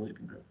activation of the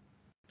leaving group.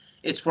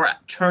 It's for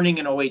turning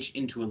an OH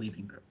into a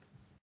leaving group.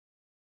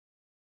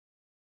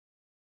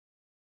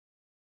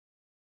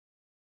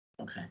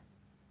 Okay.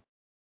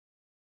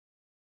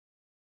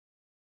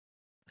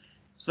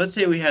 So let's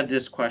say we had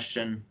this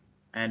question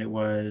and it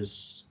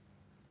was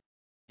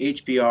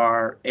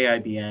HBr,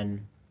 AIBN,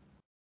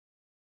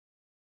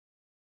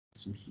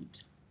 some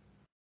heat.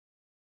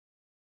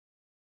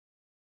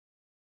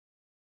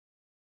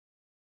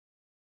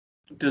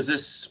 Does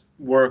this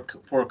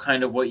work for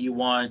kind of what you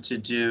want to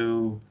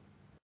do?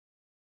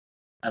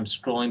 I'm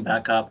scrolling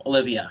back up.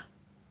 Olivia.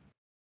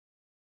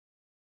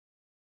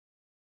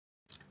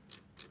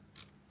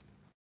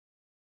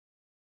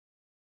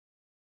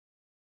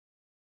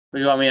 Or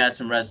do you want me to add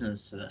some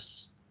resonance to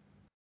this?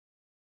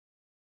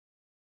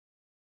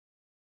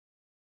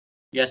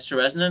 Yes to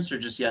resonance or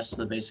just yes to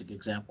the basic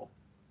example?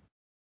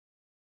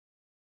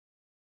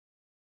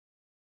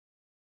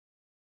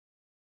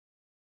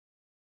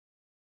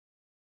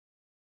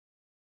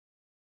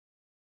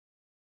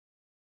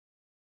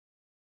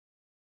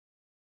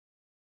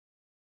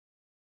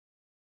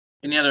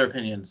 Any other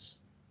opinions?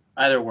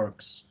 Either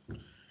works.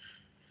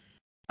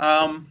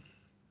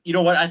 You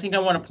know what? I think I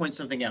want to point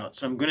something out.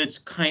 So I'm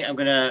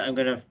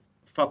gonna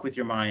fuck with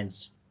your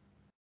minds.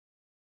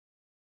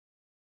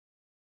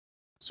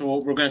 So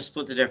we're gonna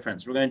split the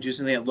difference. We're gonna do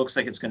something that looks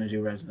like it's gonna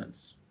do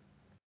resonance.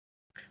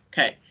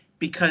 Okay,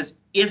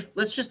 because if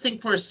let's just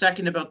think for a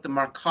second about the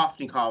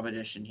Markovnikov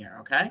addition here.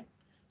 Okay,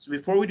 So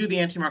before we do the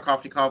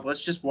anti-Markovnikov,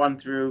 let's just run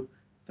through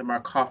the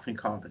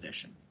Markovnikov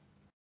addition.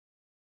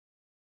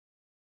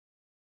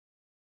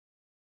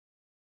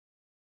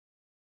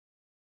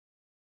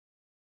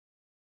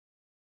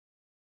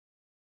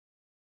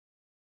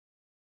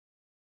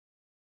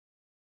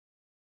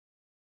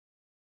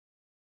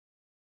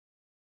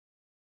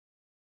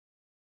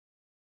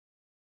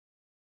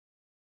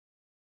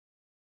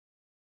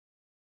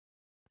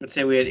 Let's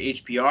say we had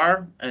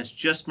HBr, and it's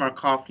just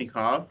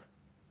Markovnikov.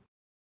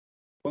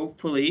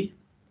 Hopefully,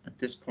 at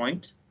this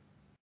point,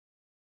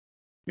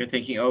 you're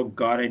thinking, oh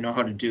God, I know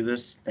how to do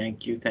this.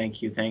 Thank you,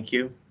 thank you, thank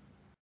you.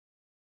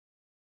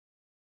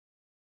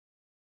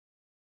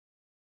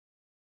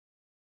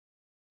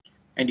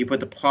 And you put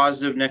the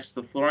positive next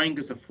to the fluorine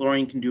because the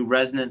fluorine can do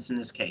resonance in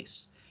this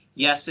case.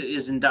 Yes, it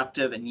is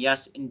inductive, and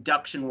yes,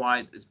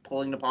 induction-wise, it's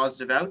pulling the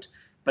positive out,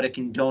 but it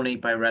can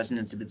donate by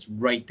resonance if it's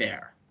right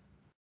there.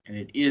 And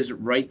it is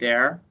right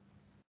there.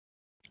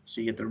 So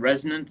you get the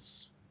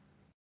resonance,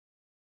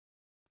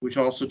 which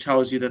also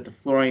tells you that the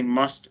fluorine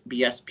must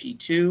be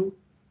sp2.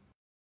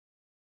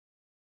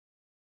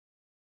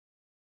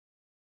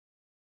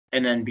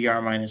 And then Br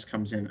minus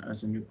comes in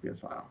as a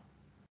nucleophile.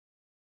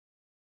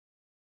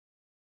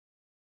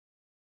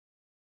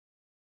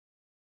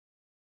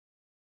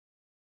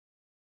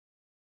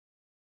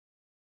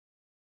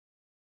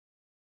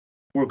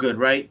 We're good,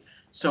 right?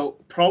 So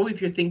probably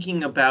if you're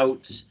thinking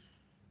about,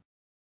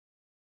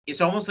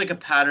 it's almost like a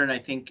pattern I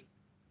think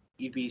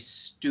you'd be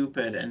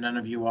stupid, and none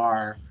of you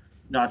are,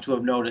 not to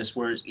have noticed,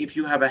 whereas if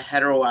you have a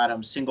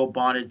heteroatom single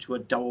bonded to a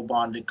double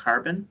bonded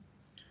carbon,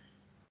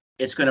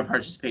 it's going to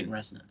participate in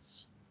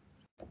resonance.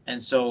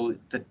 And so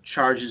the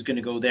charge is going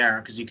to go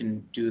there because you can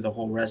do the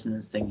whole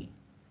resonance thing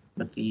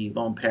with the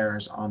lone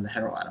pairs on the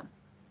heteroatom.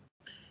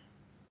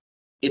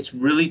 It's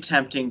really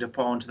tempting to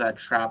fall into that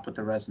trap with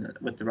the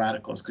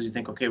radicals because you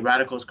think, okay,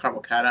 radicals,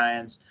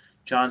 carbocations.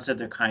 John said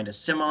they're kind of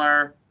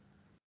similar.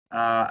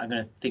 I'm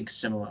going to think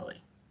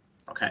similarly.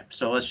 Okay,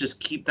 so let's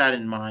just keep that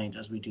in mind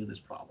as we do this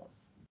problem.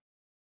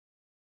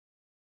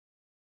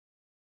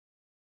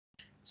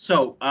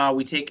 So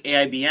we take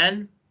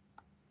AIBN,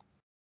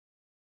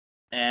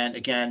 and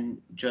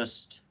again,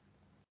 just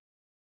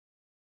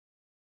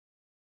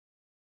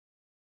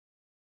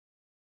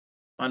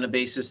on the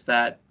basis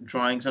that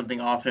drawing something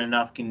often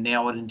enough can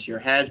nail it into your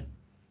head.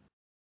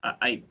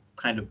 I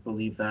kind of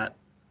believe that.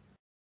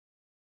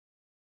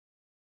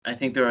 I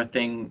think there are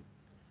things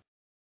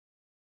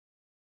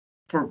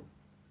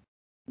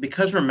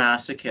because we're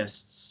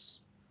masochists,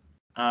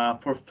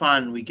 for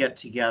fun, we get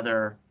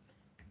together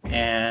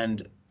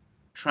and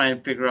try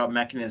and figure out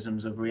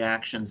mechanisms of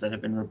reactions that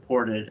have been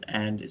reported,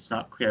 and it's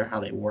not clear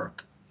how they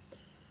work.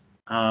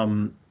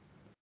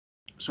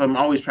 So I'm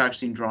always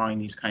practicing drawing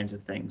these kinds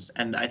of things.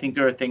 And I think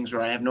there are things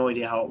where I have no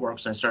idea how it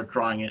works, and I start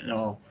drawing it and it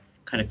all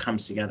kind of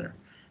comes together.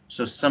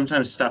 So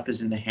sometimes stuff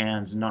is in the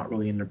hands and not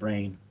really in the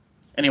brain.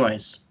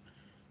 Anyways,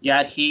 you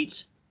add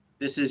heat.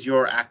 This is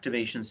your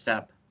activation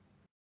step.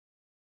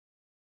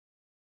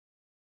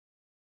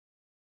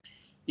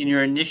 In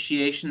your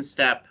initiation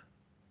step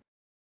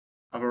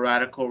of a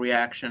radical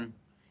reaction,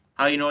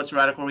 how you know it's a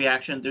radical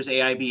reaction? There's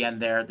AIBN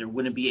there. There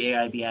wouldn't be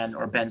AIBN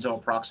or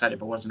benzoyl peroxide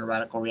if it wasn't a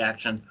radical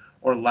reaction,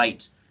 or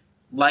light.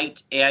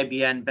 Light,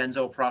 AIBN,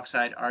 benzoyl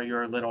peroxide are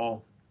your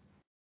little.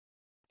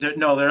 They're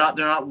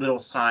not little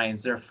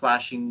signs. They're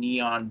flashing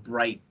neon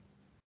bright,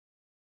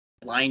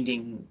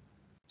 blinding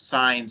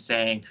signs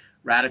saying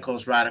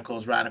radicals,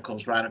 radicals,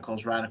 radicals,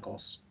 radicals,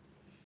 radicals.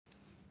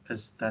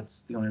 Because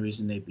that's the only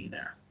reason they'd be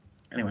there.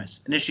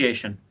 Anyways,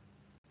 initiation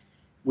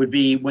would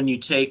be when you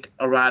take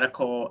a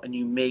radical and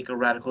you make a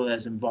radical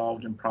that's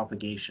involved in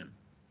propagation.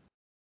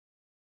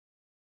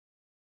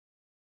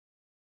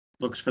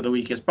 Looks for the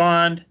weakest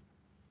bond.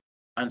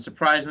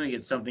 Unsurprisingly,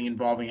 it's something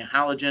involving a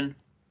halogen.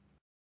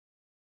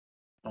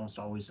 Almost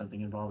always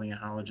something involving a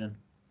halogen.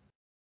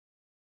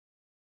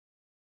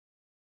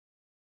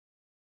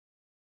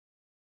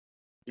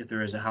 If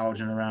there is a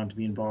halogen around to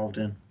be involved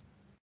in.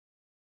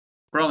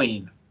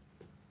 Bromine.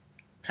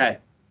 Okay.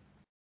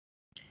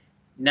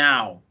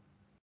 Now,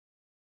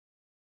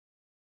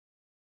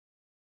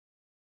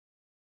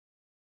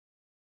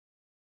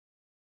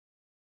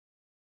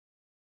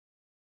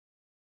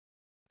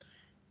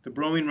 the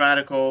bromine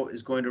radical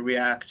is going to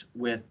react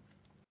with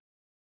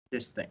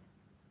this thing.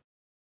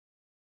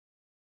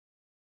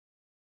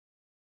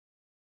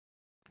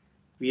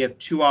 We have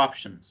two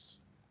options.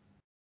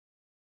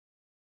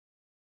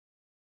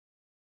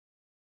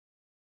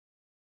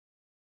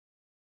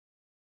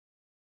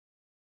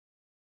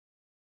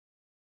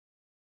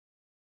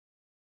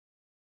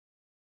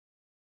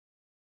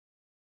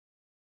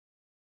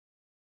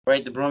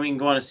 Right, the bromine can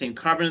go on the same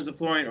carbon as the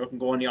fluorine, or it can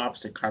go on the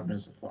opposite carbon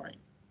as the fluorine.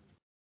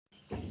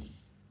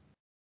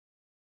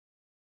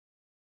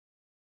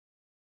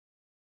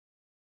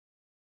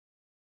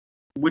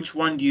 Which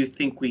one do you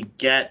think we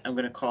get? I'm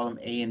going to call them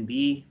A and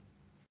B.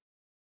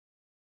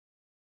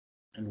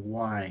 And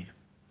why?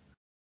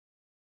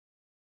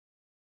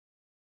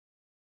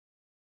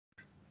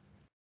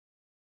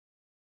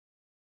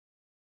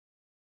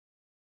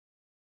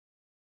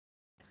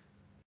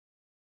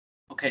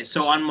 Okay,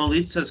 so on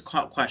Melitza's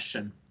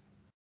question,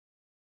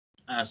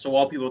 so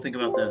while people think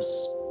about this,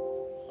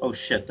 oh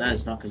shit, that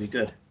is not going to be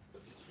good.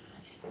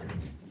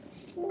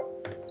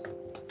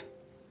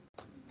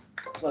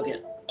 Plug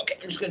it. Okay,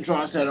 I'm just going to draw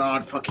us at an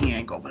odd fucking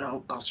angle, but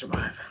I'll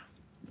survive.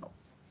 No.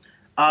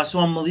 So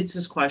on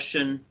Melitza's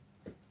question,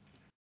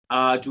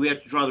 do we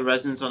have to draw the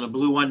resonance on the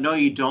blue one? No,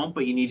 you don't,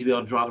 but you need to be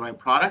able to draw the right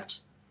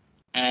product.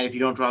 And if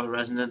you don't draw the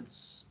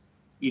resonance,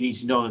 you need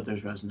to know that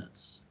there's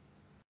resonance.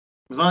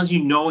 As long as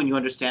you know and you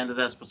understand that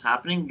that's what's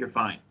happening, you're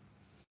fine.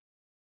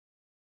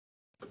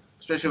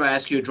 Especially if I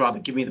ask you to draw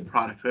give me the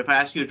product. But if I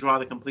ask you to draw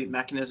the complete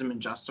mechanism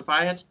and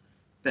justify it,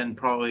 then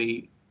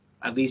probably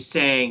at least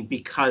saying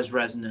because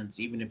resonance,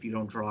 even if you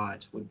don't draw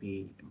it, would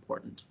be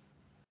important.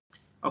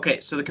 Okay,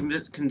 so the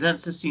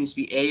consensus seems to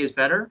be A is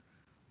better.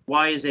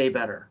 Why is A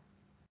better?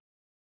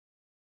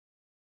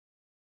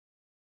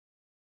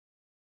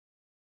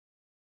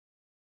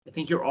 I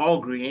think you're all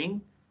agreeing.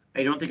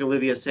 I don't think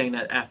Olivia is saying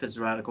that F is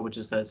radical, which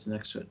is that it's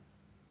next to it.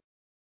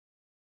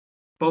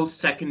 Both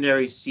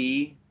secondary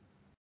C.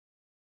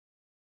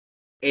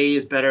 A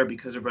is better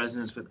because of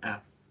resonance with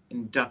F.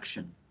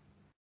 Induction.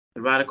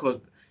 The radical is.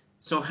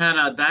 So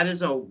Hannah, that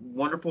is a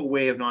wonderful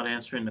way of not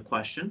answering the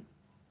question.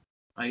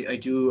 I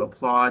do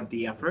applaud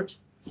the effort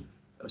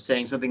of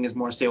saying something is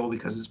more stable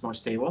because it's more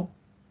stable.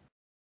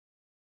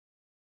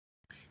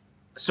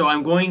 So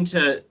I'm going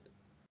to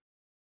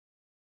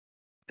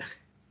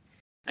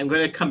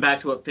come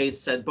back to what Faith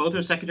said. Both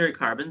are secondary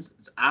carbons.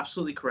 It's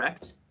absolutely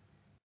correct.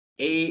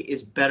 A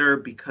is better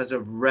because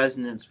of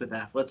resonance with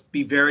F. Let's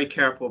be very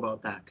careful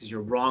about that because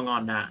you're wrong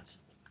on that.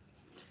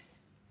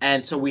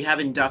 And so we have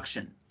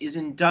induction. Is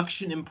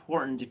induction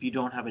important if you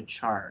don't have a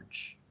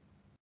charge?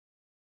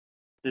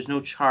 There's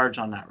no charge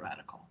on that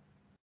radical.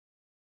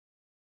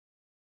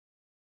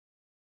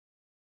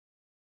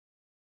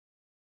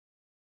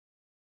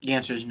 The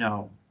answer is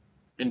no.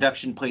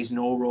 Induction plays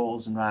no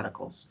roles in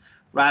radicals.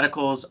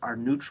 Radicals are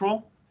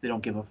neutral. They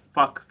don't give a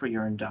fuck for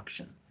your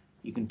induction.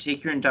 You can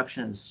take your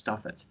induction and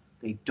stuff it.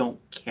 They don't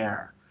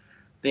care.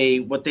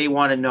 What they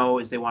want to know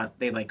is they like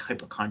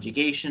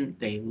hyperconjugation.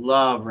 They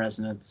love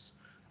resonance.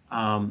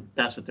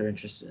 That's what they're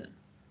interested in.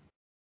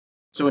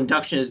 So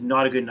induction is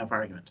not a good enough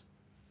argument.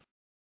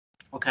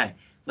 Okay,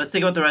 let's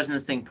think about the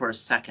resonance thing for a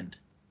second.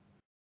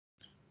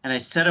 And I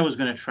said I was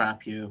going to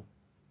trap you,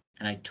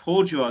 and I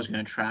told you I was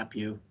going to trap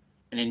you,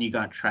 and then you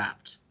got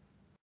trapped.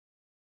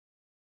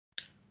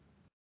 Do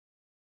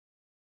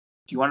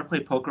you want to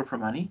play poker for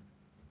money?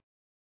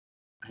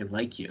 I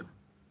like you.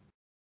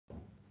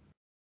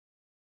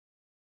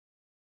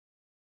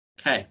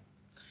 Okay,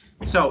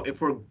 so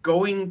if we're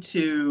going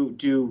to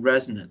do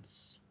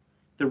resonance,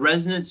 the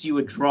resonance you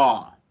would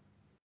draw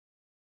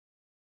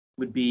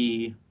would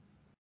be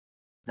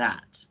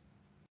that.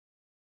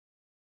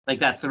 Like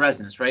that's the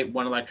resonance, right?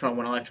 One electron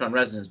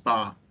resonance,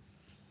 ba.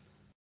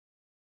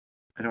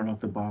 I don't know if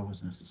the ba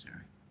was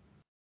necessary.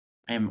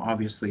 I am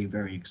obviously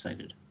very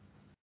excited.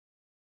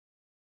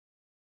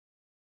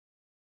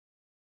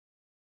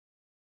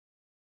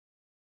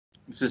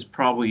 This is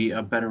probably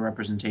a better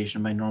representation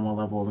of my normal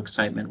level of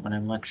excitement when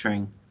I'm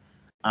lecturing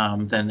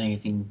than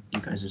anything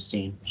you guys have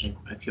seen.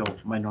 I feel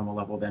my normal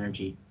level of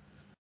energy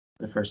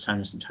for the first time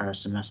this entire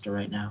semester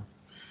right now.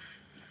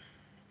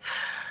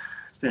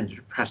 It's been a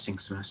depressing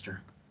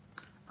semester.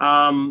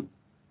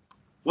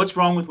 What's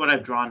wrong with what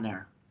I've drawn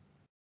there?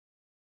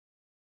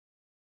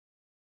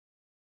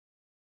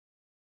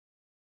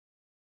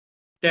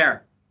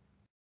 There,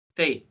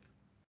 Faith.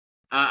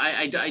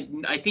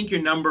 I think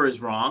your number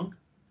is wrong,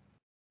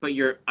 but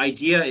your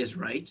idea is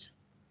right.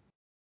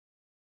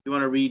 You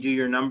want to redo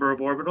your number of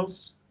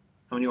orbitals?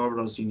 How many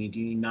orbitals do you need? Do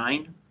you need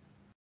 9?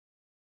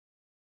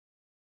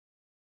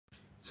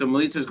 So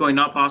Melitza is going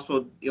not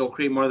possible. It'll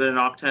create more than an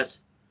octet.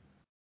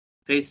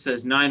 Faith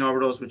says 9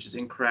 orbitals, which is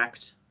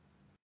incorrect.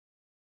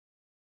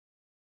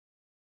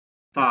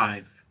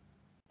 5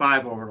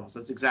 orbitals.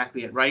 That's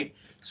exactly it, right?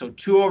 So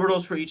 2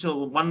 orbitals for each,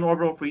 1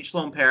 orbital for each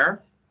lone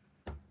pair,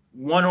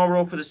 1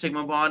 orbital for the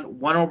sigma bond,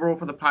 1 orbital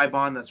for the pi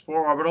bond. That's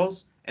 4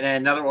 orbitals, and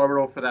then another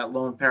orbital for that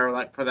lone pair,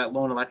 for that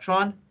lone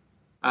electron.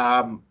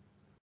 Our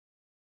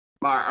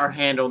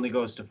hand only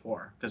goes to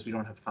 4 because we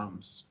don't have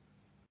thumbs.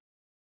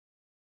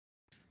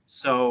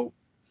 So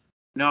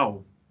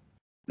no,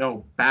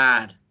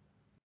 bad,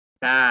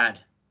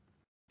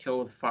 kill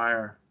with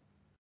fire,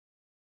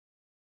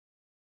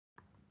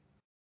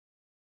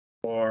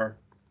 or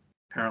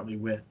apparently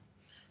with.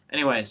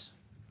 Anyways,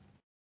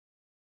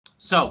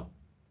 so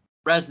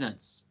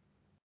resonance,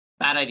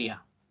 bad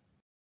idea.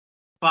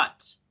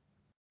 But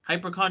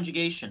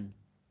hyperconjugation,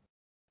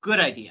 good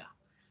idea.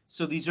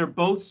 So these are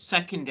both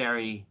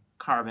secondary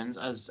carbons,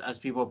 as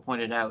people have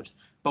pointed out,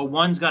 but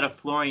one's got a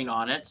fluorine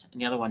on it and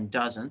the other one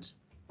doesn't.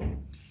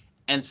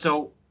 And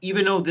so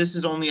even though this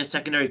is only a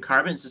secondary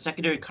carbon, it's a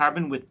secondary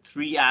carbon with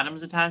 3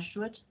 atoms attached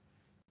to it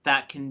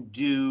that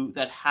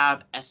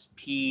have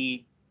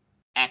sp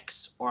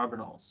X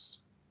orbitals.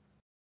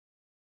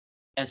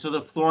 And so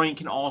the fluorine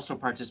can also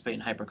participate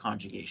in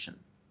hyperconjugation.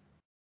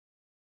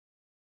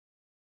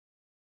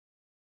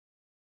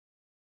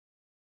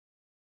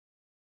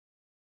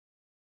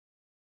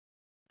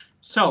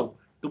 So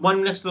the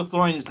one next to the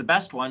fluorine is the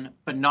best one,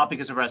 but not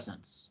because of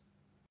resonance.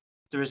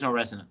 There is no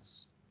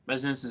resonance.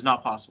 Resonance is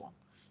not possible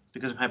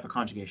because of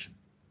hyperconjugation.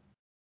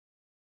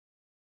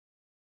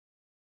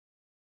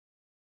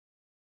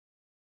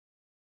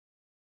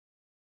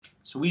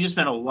 So we just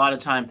spent a lot of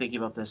time thinking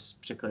about this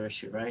particular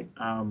issue, right?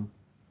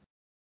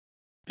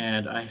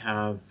 And I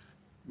have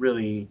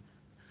really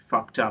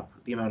fucked up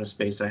the amount of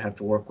space I have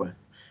to work with.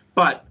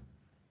 But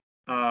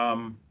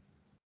no,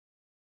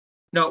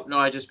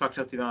 I just fucked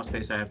up the amount of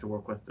space I have to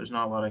work with. There's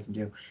not a lot I can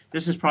do.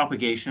 This is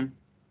propagation.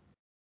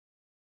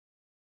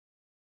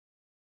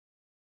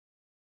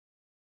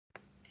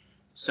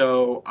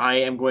 So I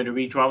am going to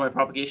redraw my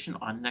propagation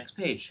on the next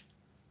page.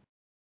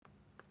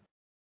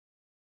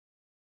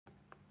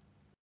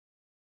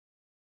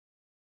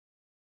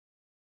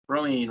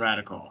 Bromine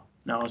radical.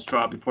 Now let's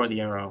draw it before the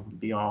arrow.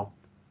 Be all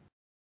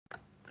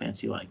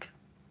fancy like.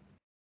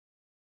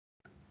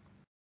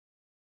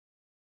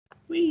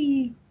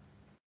 Whee!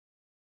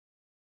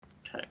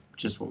 Okay,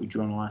 just what we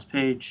drew on the last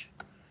page.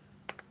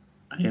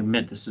 I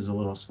admit this is a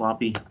little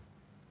sloppy.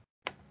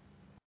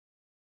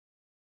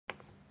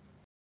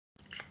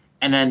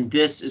 And then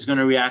this is going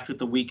to react with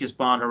the weakest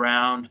bond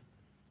around.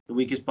 The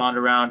weakest bond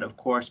around, of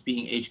course,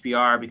 being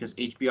HBr, because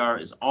HBr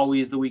is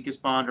always the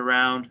weakest bond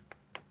around.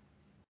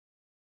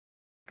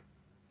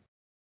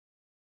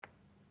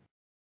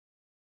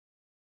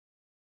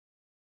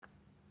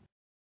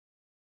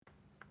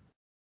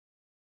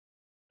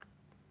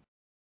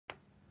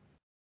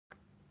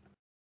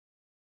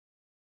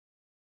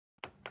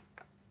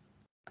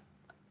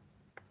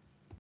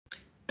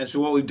 And so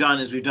what we've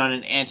done is we've done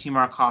an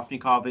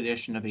anti-Markovnikov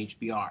addition of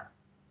HBr.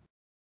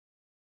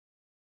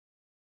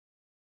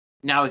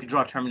 Now we can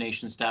draw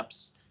termination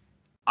steps.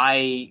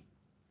 In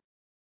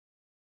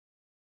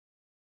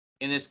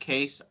this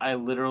case, I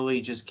literally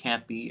just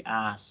can't be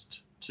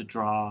asked to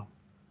draw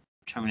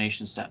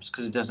termination steps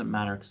because it doesn't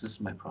matter because this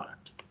is my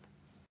product.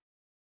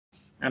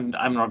 And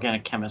I'm an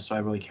organic chemist, so I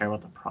really care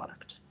about the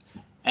product.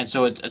 And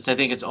so I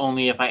think it's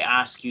only if I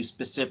ask you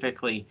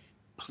specifically,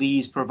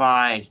 please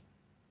provide.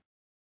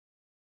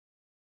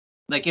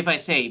 Like if I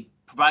say,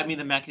 provide me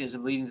the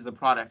mechanism leading to the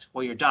product,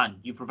 well, you're done.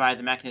 You provide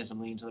the mechanism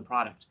leading to the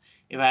product.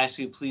 If I ask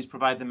you, please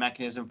provide the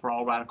mechanism for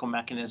all radical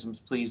mechanisms,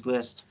 please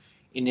list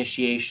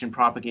initiation,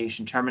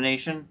 propagation,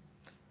 termination,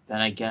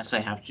 then I guess I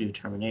have to do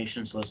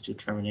termination. So let's do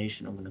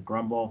termination. I'm going to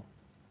grumble.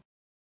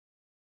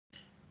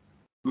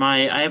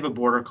 I have a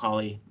border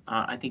collie.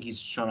 I think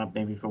he's shown up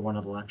maybe for one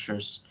of the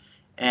lectures.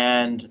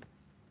 And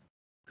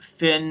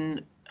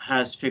Finn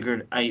has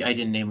figured, I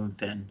didn't name him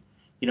Finn.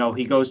 You know,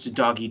 he goes to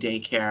doggy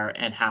daycare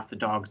and half the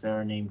dogs there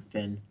are named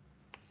Finn.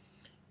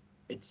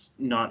 It's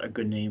not a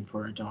good name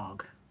for a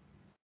dog.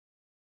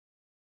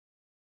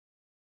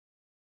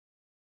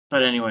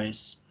 But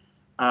anyways,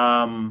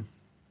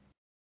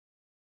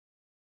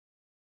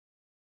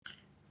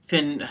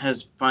 Finn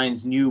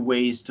finds new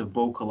ways to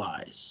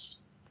vocalize,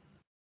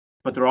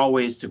 but they're all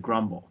ways to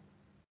grumble.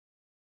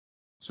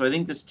 So I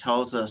think this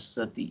tells us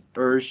that the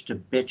urge to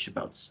bitch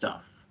about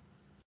stuff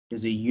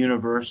is a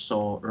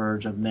universal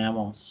urge of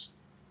mammals.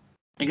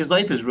 Because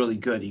life is really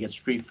good. He gets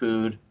free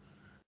food,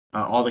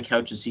 all the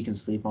couches he can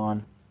sleep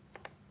on.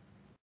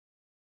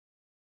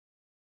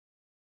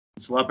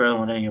 It's a lot better than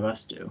what any of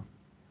us do.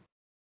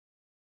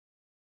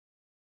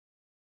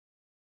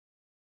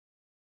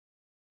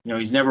 You know,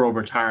 he's never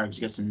overtired because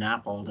he gets a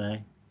nap all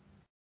day.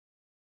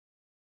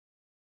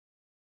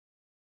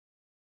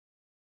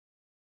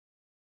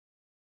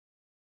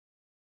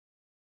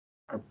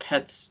 Our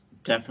pets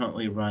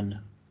definitely run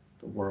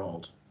the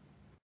world.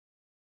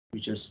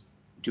 We just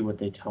do what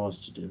they tell us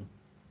to do.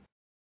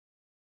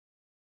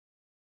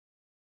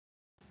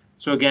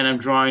 So again, I'm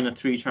drawing the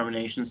 3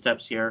 termination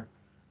steps here.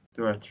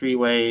 There are 3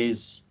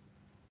 ways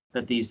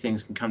that these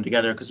things can come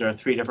together because there are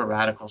 3 different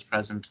radicals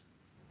present.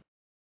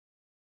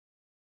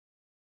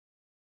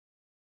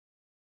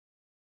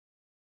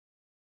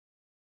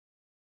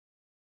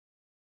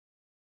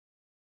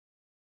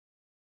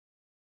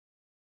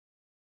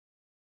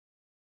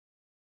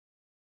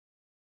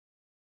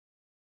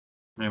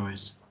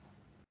 Anyways,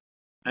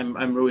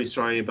 I'm really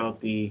sorry about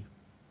the.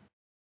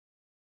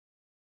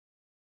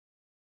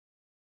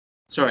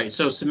 Sorry,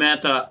 so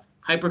Samantha,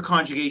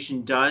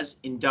 hyperconjugation does,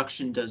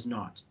 induction does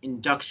not.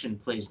 Induction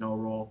plays no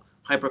role.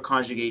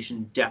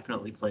 Hyperconjugation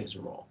definitely plays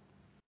a role.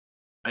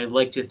 I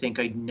like to think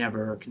I'd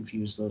never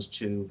confuse those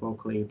two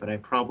vocally, but I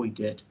probably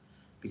did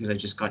because I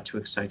just got too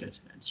excited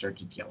and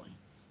started yelling.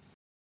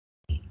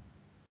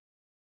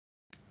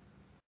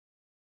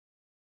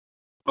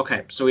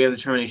 Okay, so we have the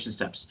termination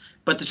steps,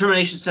 but the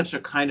termination steps are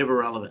kind of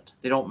irrelevant.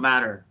 They don't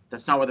matter.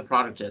 That's not what the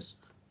product is.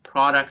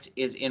 Product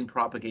is in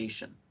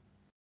propagation.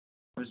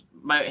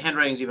 My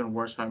handwriting is even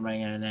worse when I'm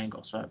writing at an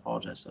angle, so I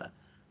apologize for that.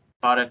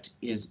 Product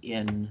is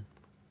in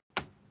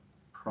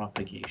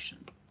propagation.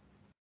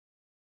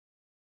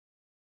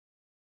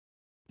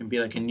 It can be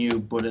like a new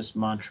Buddhist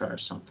mantra or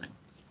something.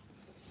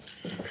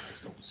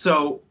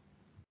 So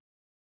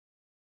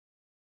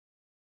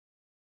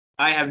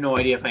I have no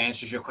idea if I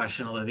answered your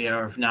question, Olivia,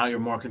 or if now you're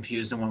more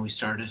confused than when we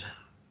started.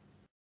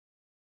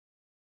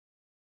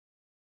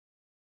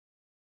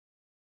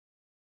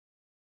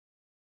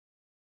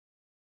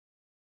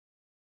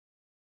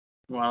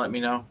 You want to let me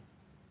know?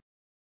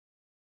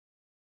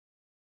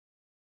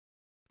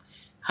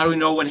 How do we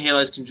know when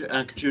halides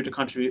contribute to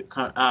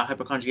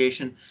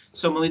hyperconjugation?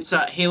 So,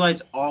 Melitza,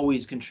 halides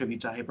always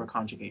contribute to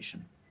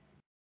hyperconjugation.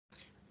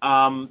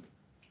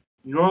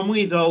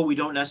 Normally, though, we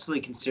don't necessarily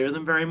consider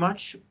them very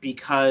much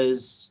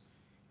because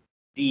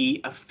the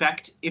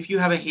effect, if you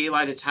have a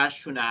halide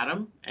attached to an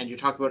atom, and you're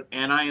talking about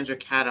anions or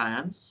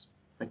cations,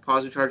 like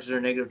positive charges or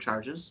negative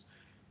charges,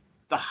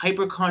 the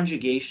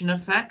hyperconjugation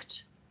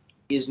effect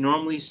is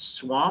normally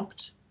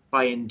swamped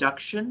by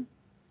induction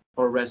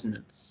or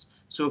resonance.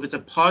 So if it's a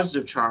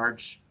positive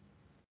charge,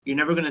 you're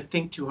never going to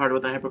think too hard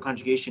about the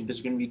hyperconjugation because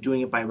you're going to be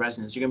doing it by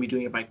resonance. You're going to be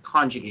doing it by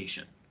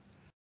conjugation.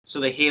 So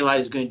the halide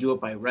is going to do it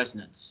by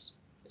resonance.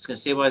 It's going to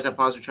stabilize that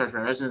positive charge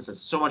by resonance. That's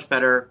so much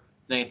better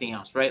than anything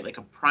else, right? Like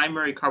a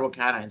primary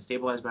carbocation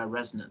stabilized by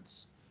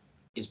resonance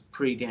is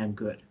pretty damn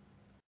good.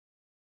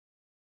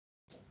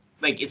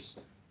 Like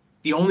it's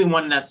the only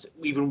one that's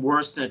even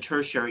worse than a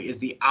tertiary is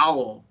the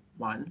owl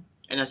one,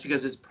 and that's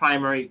because it's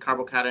primary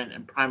carbocation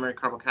and primary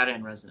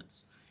carbocation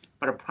resonance.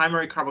 But a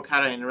primary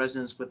carbocation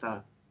resonance with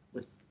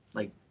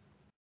like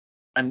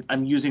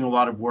I'm using a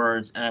lot of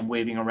words and I'm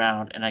waving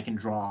around and I can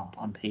draw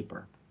on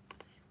paper.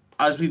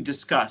 As we've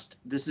discussed,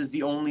 this is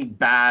the only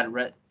bad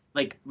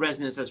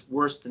resonance that's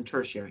worse than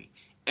tertiary.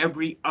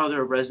 Every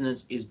other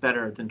resonance is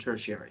better than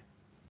tertiary.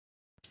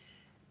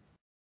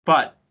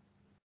 But,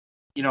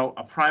 you know,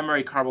 a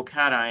primary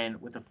carbocation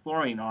with a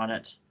fluorine on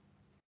it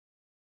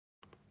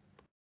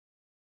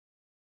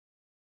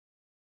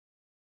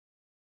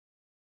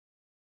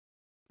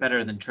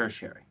better than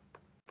tertiary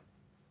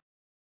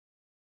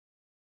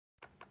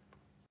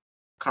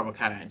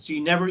carbocation. So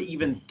you never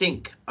even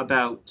think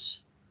about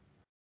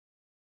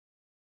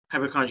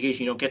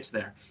hyperconjugation, you don't get to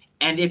there.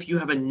 And if you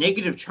have a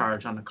negative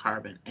charge on a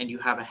carbon and you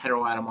have a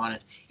heteroatom on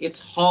it, it's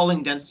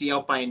hauling density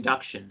out by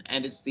induction,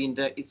 and it's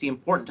the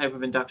important type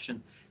of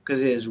induction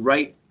because it is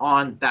right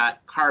on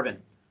that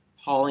carbon,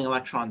 hauling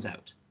electrons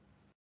out.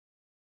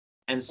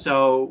 And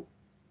so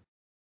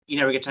you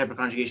never get to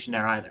hyperconjugation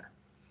there either.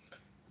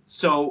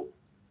 So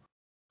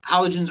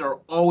halogens are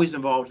always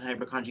involved in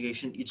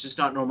hyperconjugation. It's just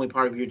not normally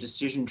part of your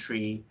decision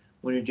tree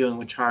when you're dealing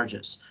with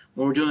charges.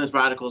 When we're dealing with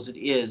radicals, it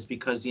is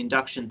because the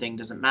induction thing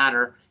doesn't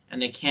matter,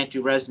 and they can't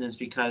do resonance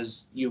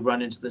because you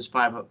run into this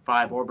 5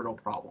 orbital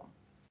problem.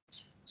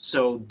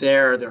 So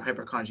their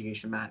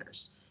hyperconjugation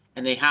matters.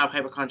 And they have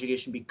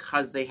hyperconjugation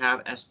because they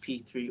have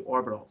sp3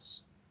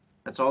 orbitals.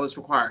 That's all that's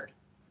required,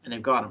 and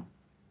they've got them.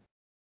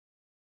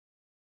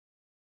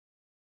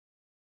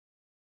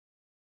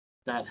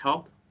 That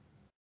help?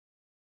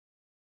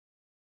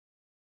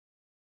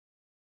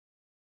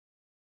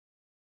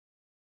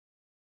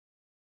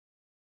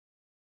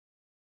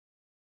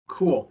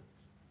 Cool.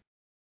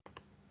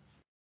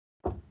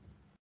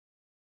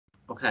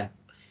 Okay.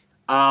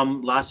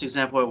 Last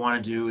example I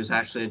want to do is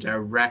actually a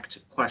direct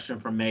question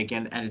from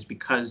Megan, and it's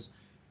because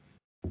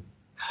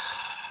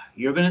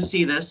you're going to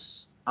see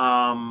this,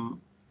 and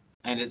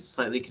it's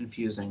slightly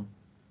confusing.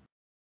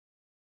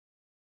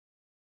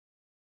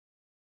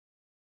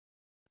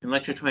 In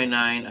lecture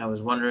 29, I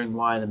was wondering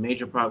why the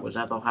major product was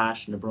ethyl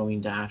hash and the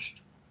bromine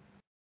dashed.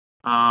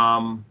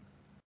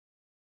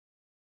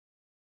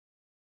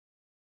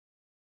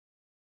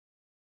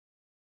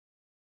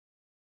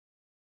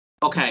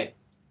 Okay,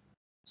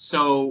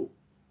 so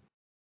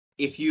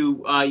if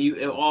you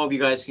all of you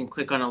guys can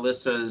click on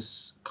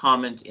Alyssa's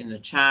comment in the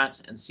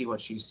chat and see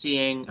what she's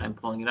seeing. I'm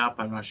pulling it up.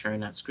 I'm not sharing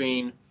that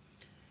screen.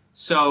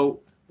 So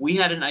we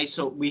had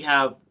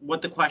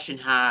what the question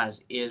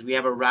has is we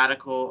have a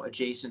radical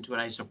adjacent to an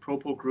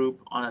isopropyl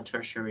group on a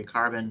tertiary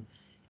carbon,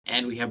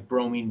 and we have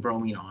bromine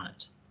on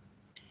it.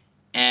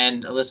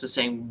 And Alyssa's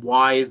saying,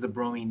 why is the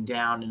bromine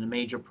down in the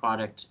major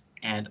product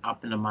and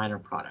up in the minor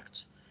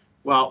product?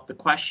 Well, the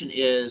question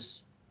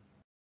is,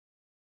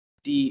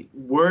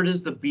 where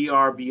does the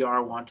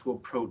BR want to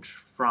approach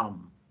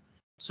from?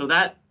 So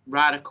that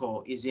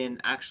radical is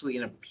actually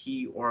in a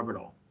p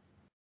orbital.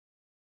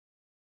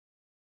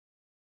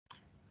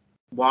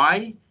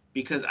 Why?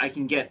 Because I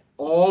can get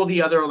all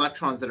the other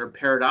electrons that are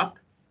paired up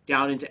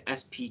down into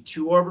sp2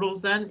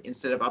 orbitals then,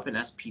 instead of up in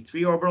sp3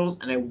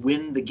 orbitals, and I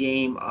win the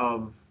game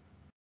of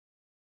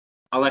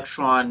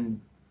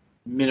electron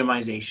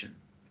minimization.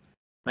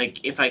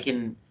 Like if I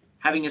can,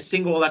 having a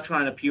single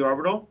electron in a p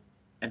orbital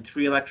and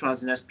 3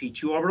 electrons in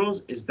sp2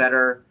 orbitals is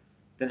better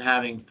than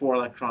having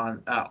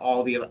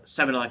all the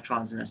 7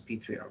 electrons in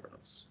sp3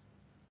 orbitals.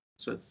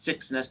 So it's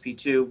 6 in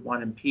sp2,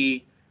 1 in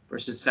p,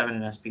 versus 7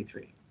 in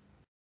sp3.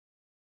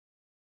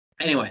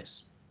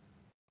 Anyways,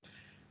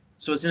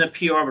 so it's in a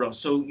p orbital.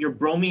 So your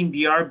bromine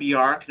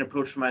BR can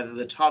approach from either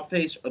the top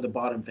face or the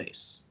bottom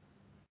face.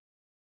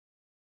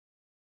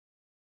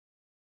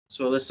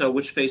 So Alyssa,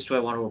 which face do I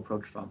want to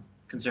approach from,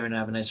 considering I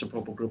have an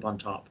isopropyl group on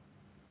top?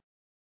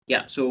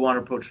 Yeah, so we want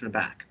to approach from the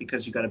back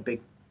because you've got a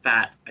big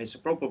fat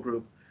isopropyl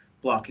group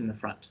blocking the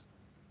front.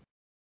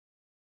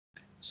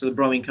 So the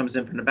bromine comes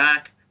in from the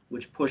back,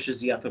 which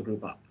pushes the ethyl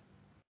group up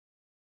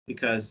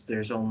because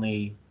there's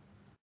only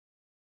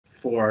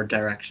 4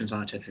 directions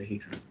on a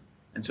tetrahedron.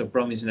 And so if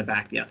bromine's in the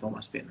back, the ethyl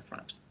must be in the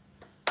front.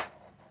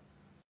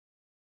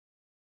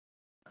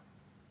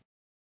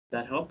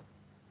 That help?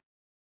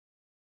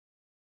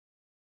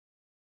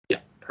 Yeah,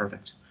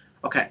 perfect.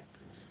 Okay.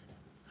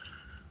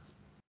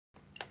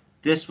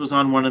 This was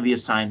on one of the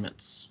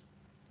assignments.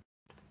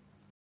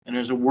 And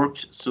there's a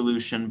worked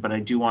solution, but I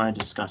do want to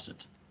discuss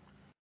it.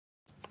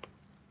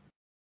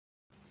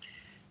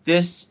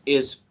 This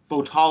is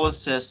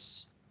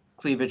photolysis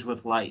cleavage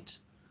with light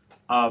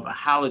of a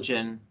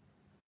halogen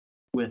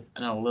with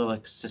an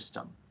allylic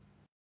system.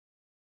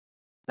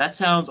 That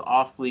sounds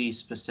awfully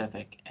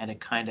specific, and it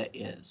kind of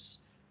is.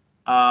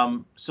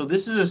 So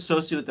this is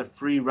associated with the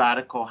free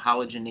radical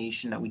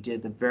halogenation that we did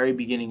at the very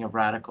beginning of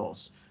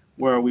radicals,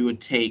 where we would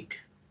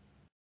take,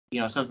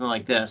 something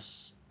like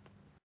this,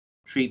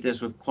 treat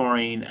this with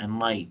chlorine and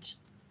light,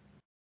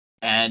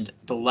 and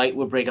the light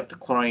would break up the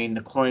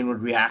chlorine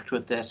would react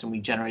with this, and we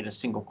generate a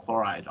single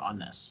chloride on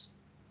this.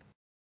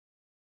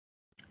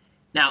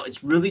 Now,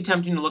 it's really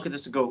tempting to look at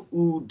this and go,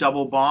 ooh,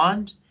 double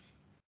bond,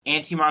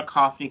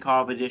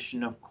 anti-Markovnikov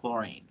addition of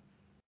chlorine,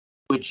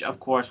 which of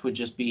course would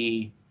just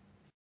be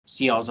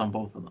Cls on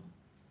both of them.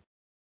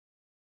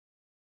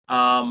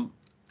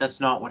 That's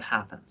not what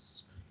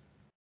happens.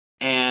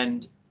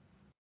 And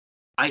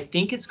I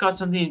think it's got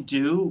something to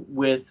do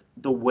with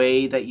the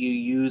way that you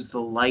use the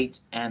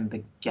light and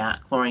the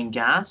chlorine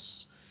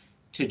gas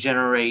to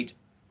generate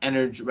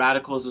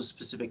radicals of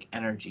specific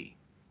energy.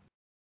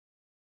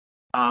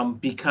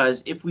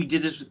 Because if we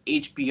did this with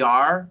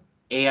HBr,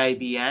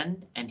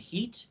 AIBN, and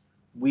heat,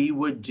 we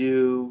would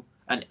do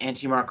an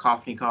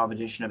anti-Markovnikov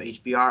addition of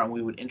HBr, and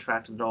we would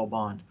interact with the double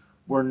bond.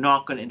 We're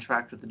not going to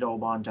interact with the double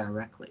bond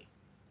directly.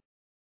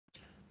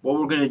 What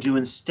we're going to do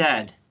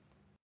instead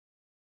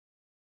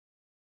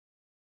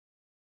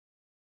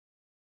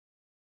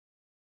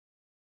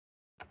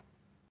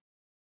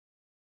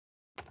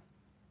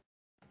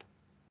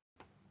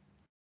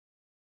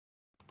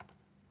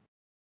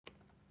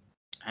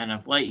and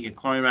of light, you get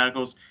chlorine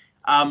radicals.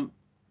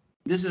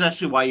 This is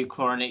actually why you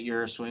chlorinate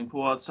your swimming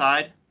pool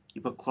outside.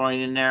 You put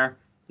chlorine in there,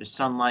 there's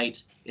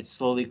sunlight, it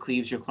slowly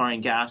cleaves your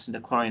chlorine gas into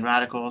chlorine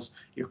radicals.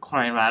 Your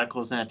chlorine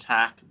radicals then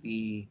attack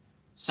the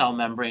cell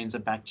membranes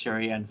of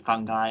bacteria and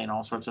fungi and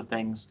all sorts of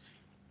things,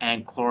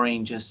 and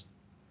chlorine just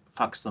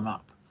fucks them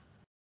up.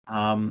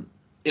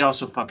 It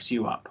also fucks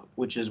you up,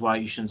 which is why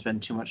you shouldn't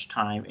spend too much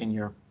time in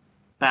your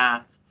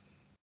bath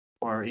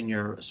or in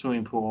your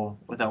swimming pool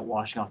without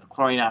washing off the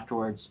chlorine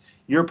afterwards.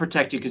 You're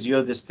protected because you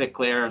have this thick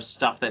layer of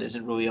stuff that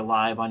isn't really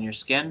alive on your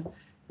skin,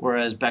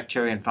 whereas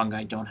bacteria and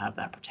fungi don't have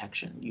that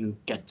protection. You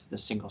get to the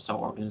single cell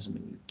organism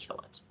and you kill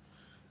it.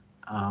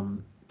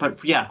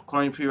 But yeah,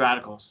 chlorine-free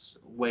radicals,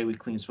 way we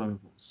clean swimming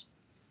pools.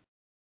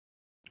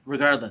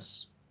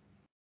 Regardless,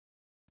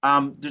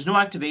 there's no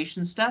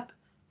activation step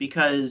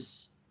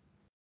because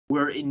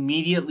we're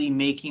immediately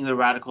making the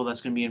radical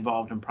that's going to be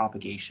involved in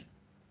propagation.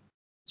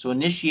 So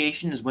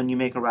initiation is when you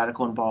make a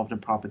radical involved in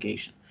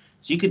propagation.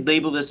 So you could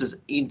label this as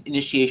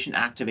initiation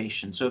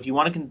activation. So if you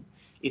want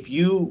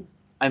to,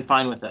 I'm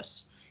fine with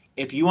this.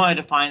 If you want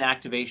to define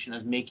activation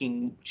as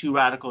making two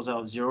radicals out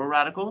of zero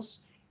radicals,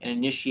 and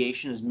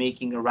initiation is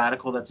making a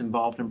radical that's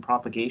involved in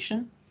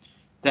propagation,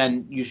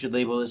 then you should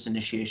label this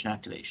initiation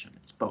activation.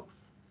 It's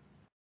both.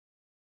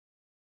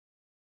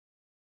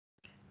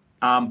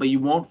 But you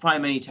won't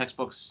find many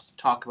textbooks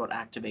talk about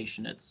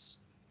activation. It's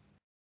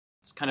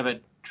kind of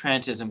a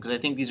trantism because I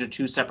think these are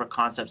two separate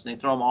concepts and they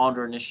throw them all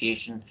under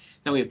initiation.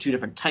 Then we have two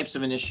different types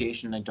of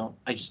initiation.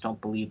 I just don't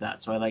believe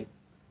that. So I like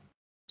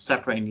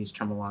separating these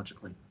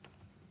terminologically.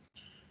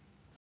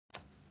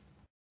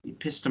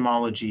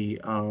 Epistemology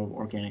of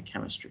organic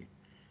chemistry.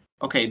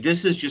 Okay,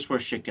 this is just where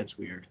shit gets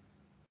weird.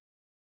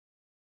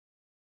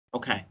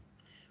 Okay,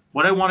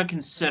 what I want to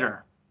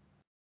consider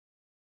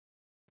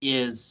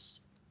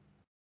is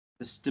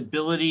the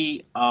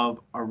stability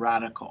of a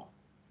radical.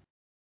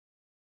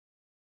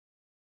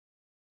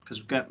 Because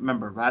we've got,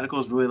 remember,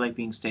 radicals really like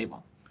being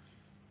stable.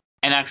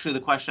 And actually the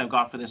question I've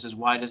got for this is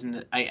why doesn't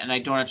it, and I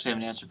don't actually have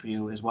an answer for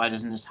you, is why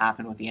doesn't this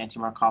happen with the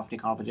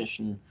anti-Markovnikov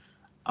addition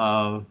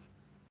of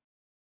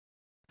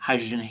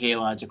hydrogen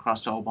halides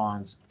across double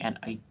bonds? And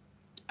I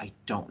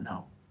don't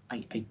know.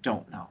 I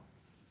don't know.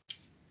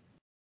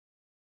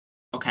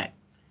 Okay,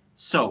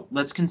 so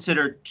let's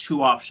consider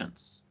two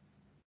options.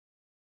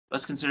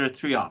 Let's consider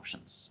three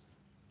options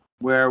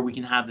where we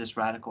can have this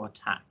radical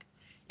attack.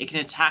 It can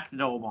attack the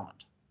double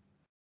bond.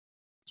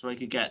 So I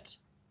could get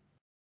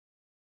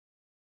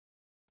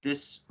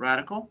this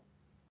radical.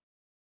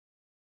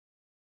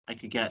 I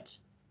could get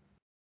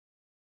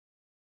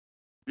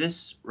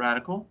this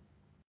radical,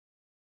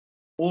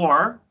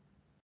 or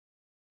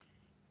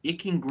it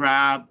can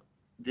grab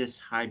this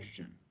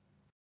hydrogen.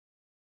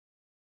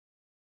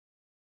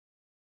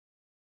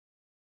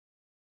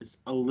 This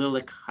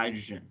allylic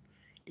hydrogen.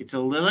 It's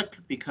allylic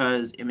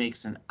because it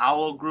makes an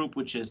allyl group,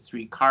 which is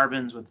 3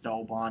 carbons with a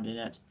double bond in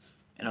it.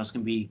 And those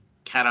can be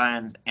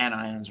cations,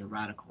 anions, or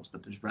radicals,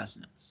 but there's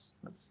resonance.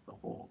 That's the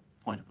whole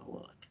point of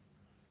allylic.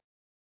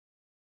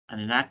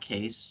 And in that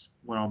case,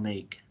 what I'll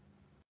make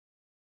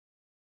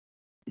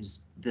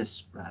is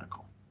this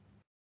radical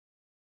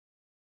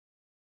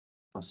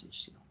plus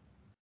HCl.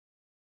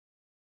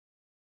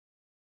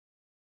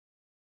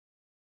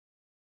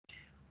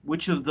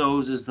 Which of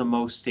those is the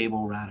most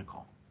stable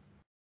radical?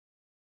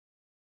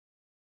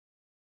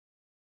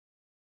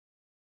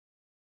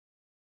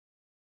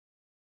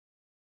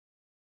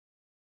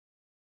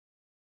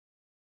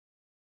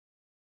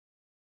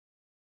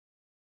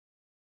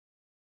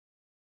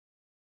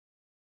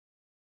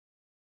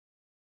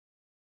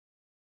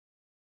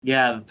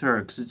 Yeah, the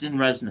third, because it's in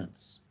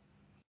resonance.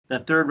 The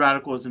third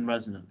radical is in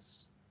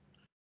resonance.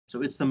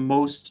 So it's the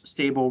most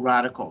stable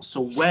radical.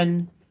 So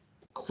when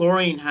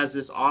chlorine has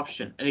this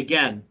option, and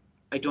again,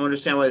 I don't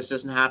understand why this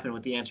doesn't happen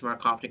with the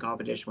anti-Markovnik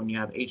competition when you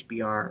have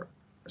HBr or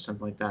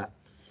something like that.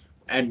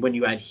 And when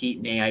you add heat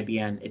and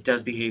AIBN, it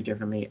does behave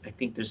differently. I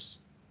think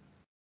there's,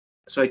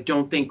 so I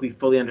don't think we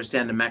fully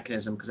understand the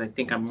mechanism, because I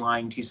think I'm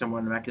lying to you somewhere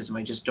in the mechanism.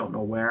 I just don't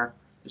know where.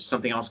 There's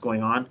something else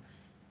going on.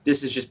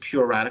 This is just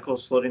pure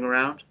radicals floating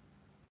around.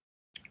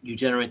 You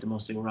generate the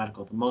most stable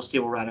radical. The most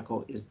stable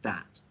radical is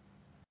that.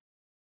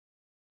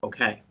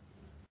 Okay.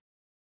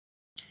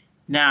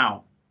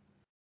 Now,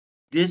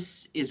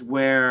 this is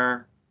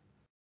where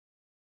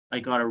I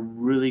got a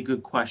really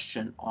good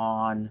question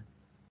on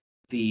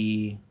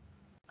the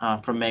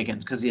from Megan,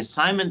 because the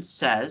assignment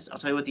says, I'll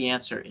tell you what the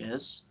answer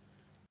is,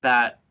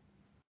 that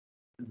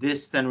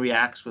this then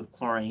reacts with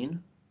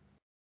chlorine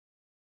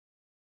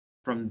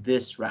from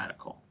this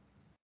radical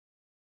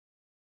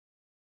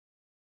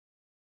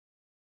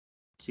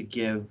to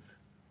give,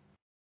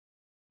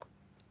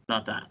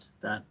 not that,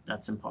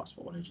 that's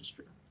impossible what I just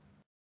drew.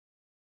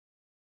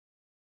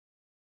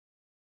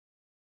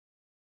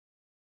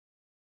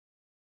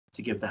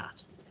 To give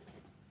that,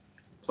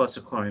 plus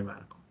a chlorine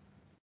radical.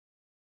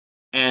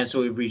 And so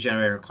we've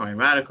regenerated our chlorine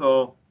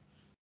radical.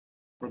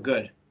 We're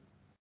good.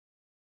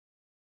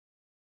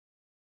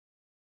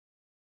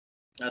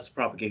 That's the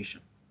propagation.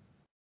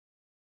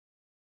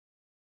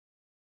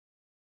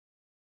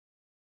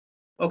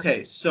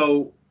 Okay,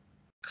 so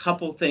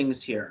couple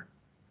things here.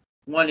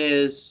 One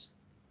is,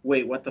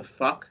 wait, what the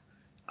fuck?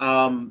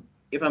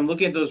 If I'm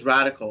looking at those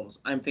radicals,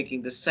 I'm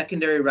thinking the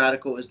secondary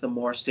radical is the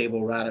more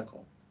stable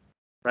radical,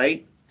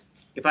 right?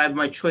 If I have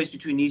my choice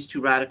between these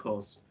two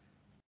radicals,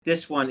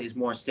 this one is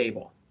more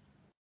stable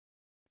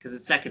because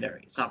it's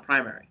secondary, it's not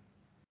primary.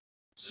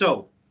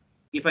 So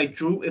if I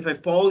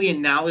follow the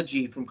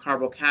analogy from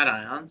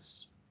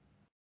carbocations,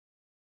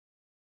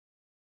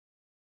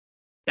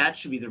 that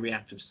should be the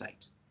reactive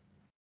site.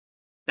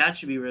 That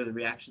should be where the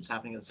reaction's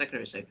happening at the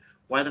secondary site.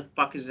 Why the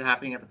fuck is it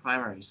happening at the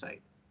primary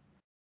site?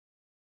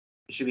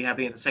 It should be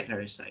happening at the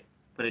secondary site,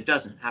 but it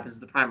doesn't. It happens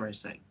at the primary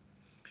site.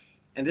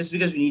 And this is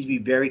because we need to be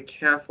very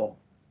careful.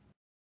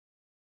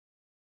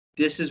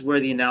 This is where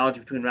the analogy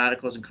between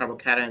radicals and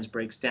carbocations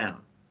breaks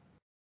down.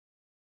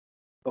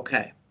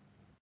 Okay.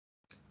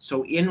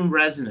 So in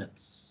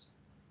resonance,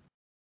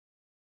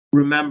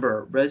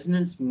 remember,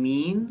 resonance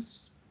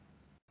means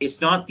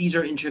it's not these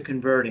are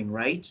interconverting,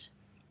 right?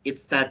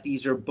 It's that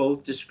these are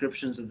both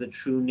descriptions of the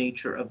true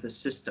nature of the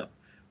system.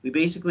 We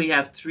basically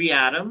have three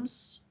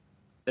atoms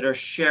that are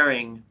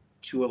sharing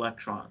 2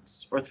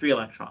 electrons, or 3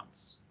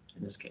 electrons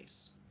in this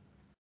case.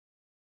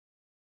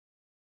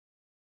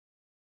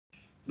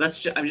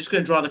 I'm just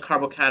going to draw the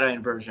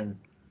carbocation version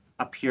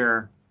up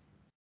here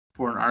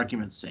for an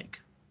argument's sake.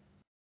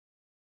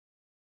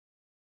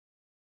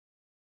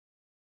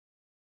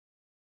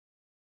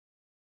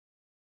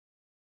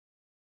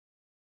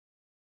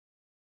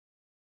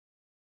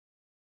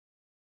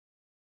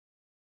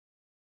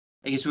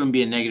 I guess it wouldn't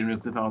be a negative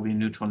nucleophile, it would be a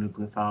neutral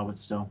nucleophile, but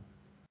still.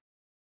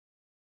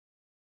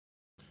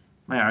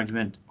 My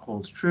argument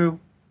holds true.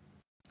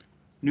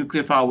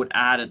 Nucleophile would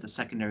add at the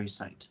secondary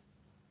site.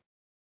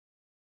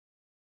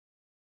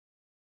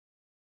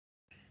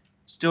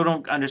 Still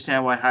don't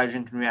understand why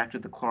hydrogen can react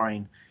with the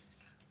chlorine.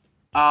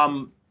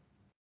 Why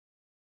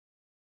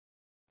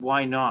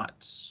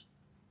not?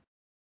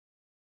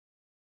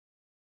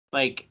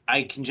 Like,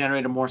 I can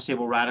generate a more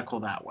stable radical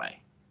that way.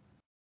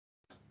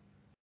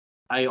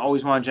 I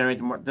always want to generate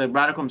the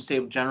radical I'm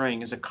stable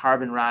generating is a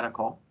carbon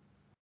radical.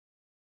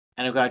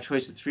 And I've got a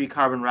choice of 3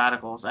 carbon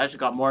radicals. I actually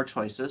got more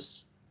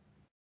choices.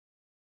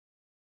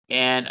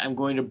 And I'm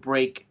going to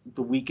break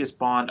the weakest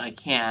bond I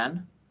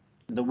can.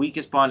 The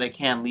weakest bond I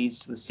can leads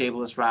to the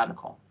stablest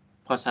radical.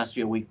 Plus has to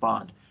be a weak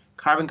bond.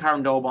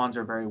 Carbon-carbon double bonds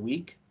are very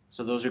weak,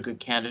 so those are good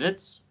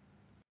candidates.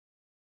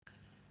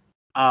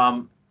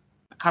 A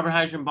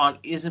carbon-hydrogen bond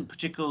isn't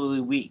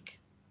particularly weak,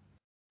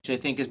 which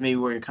I think is maybe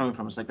where you're coming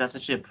from. It's like, that's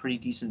actually a pretty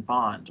decent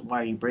bond.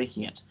 Why are you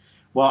breaking it?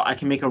 Well, I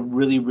can make a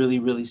really, really,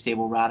 really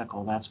stable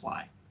radical. That's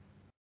why.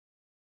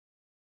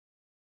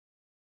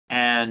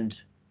 And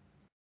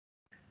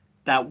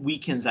that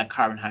weakens that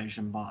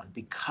carbon-hydrogen bond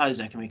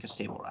because I can make a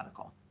stable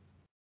radical.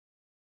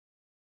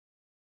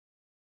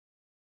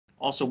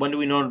 Also, when do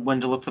we know when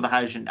to look for the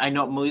hydrogen? I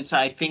know, Melitza,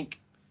 I think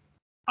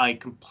I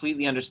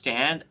completely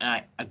understand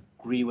and I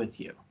agree with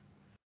you.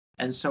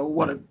 And so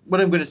what I'm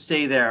going to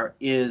say there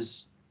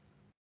is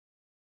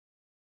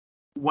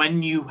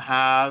when you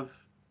have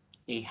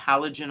a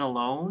halogen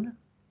alone,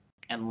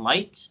 and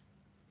light,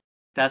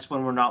 that's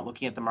when we're not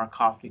looking at the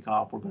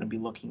Markovnikov. We're going to be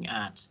looking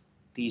at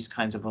these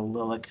kinds of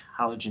allylic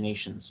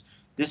halogenations.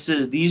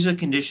 These are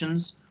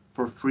conditions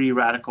for free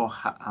radical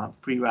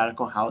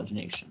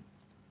halogenation.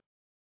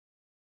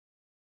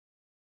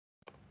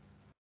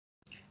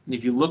 And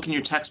if you look in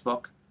your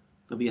textbook,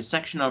 there'll be a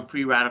section on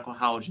free radical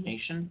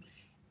halogenation.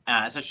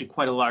 It's actually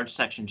quite a large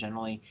section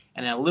generally,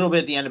 and a little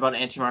bit at the end about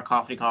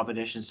anti-Markovnikov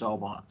additions to double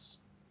bonds.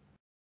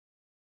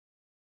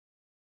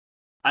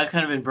 I've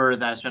kind of inverted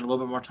that. I spent a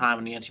little bit more time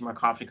on the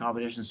anti-Markovnikov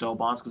additions to double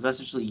bonds because that's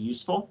actually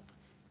useful.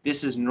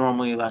 This is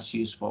normally less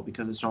useful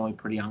because it's normally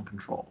pretty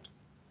uncontrolled.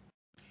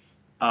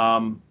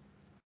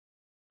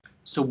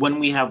 So when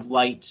we have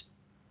light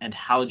and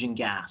halogen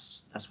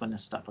gas, that's when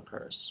this stuff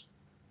occurs.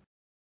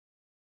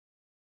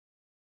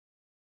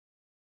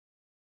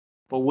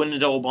 But wouldn't a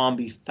double bond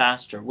be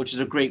faster? Which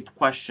is a great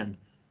question.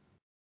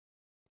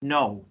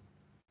 No,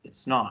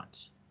 it's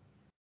not.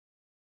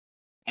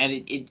 And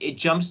it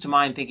jumps to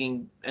mind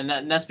thinking, and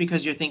that's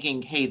because you're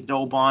thinking, hey, the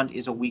double bond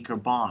is a weaker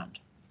bond.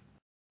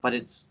 But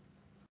it's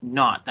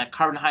not. That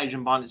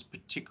carbon-hydrogen bond is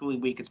particularly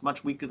weak. It's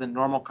much weaker than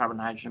normal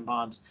carbon-hydrogen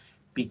bonds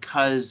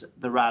because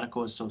the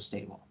radical is so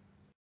stable.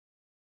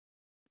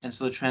 And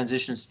so the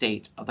transition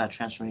state of that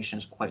transformation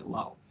is quite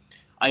low.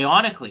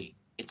 Ionically,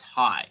 it's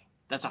high.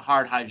 That's a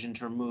hard hydrogen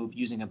to remove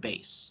using a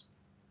base.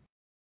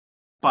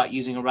 But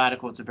using a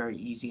radical, it's a very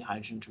easy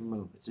hydrogen to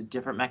remove. It's a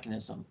different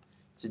mechanism.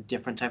 It's a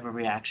different type of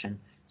reaction.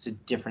 It's a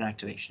different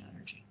activation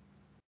energy.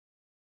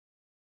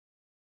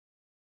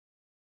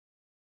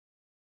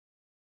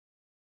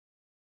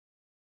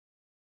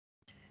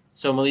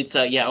 So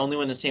Melitza, yeah, only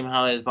when the same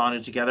halide is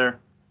bonded together.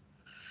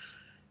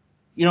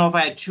 You know, if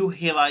I had two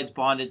halides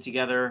bonded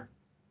together,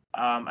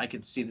 I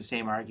could see the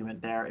same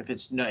argument there. If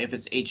it's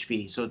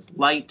HV, so it's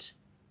light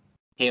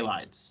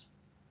halides.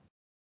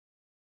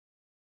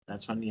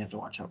 That's when you have to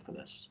watch out for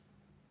this.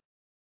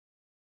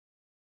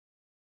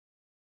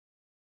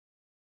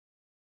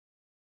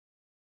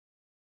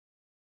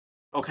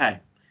 Okay,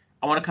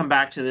 I want to come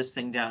back to this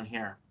thing down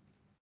here.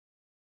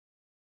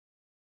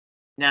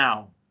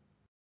 Now,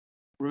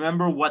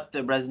 remember what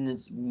the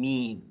resonance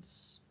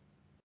means.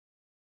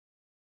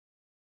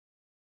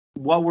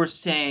 What we're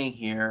saying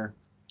here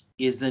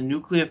is the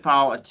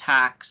nucleophile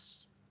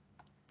attacks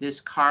this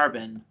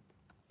carbon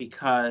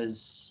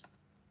because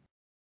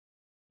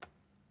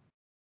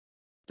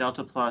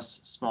delta plus,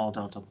 small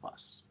delta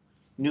plus.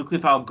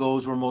 Nucleophile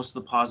goes where most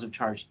of the positive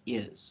charge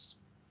is.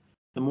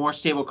 The more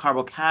stable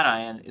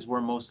carbocation is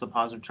where most of the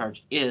positive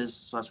charge is,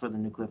 so that's where the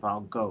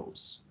nucleophile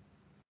goes.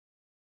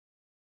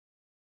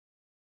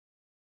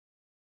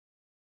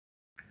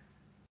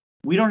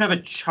 We don't have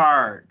a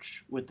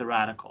charge with the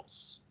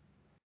radicals.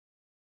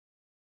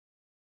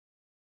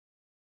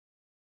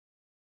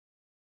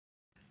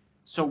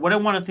 So what I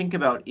want to think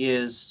about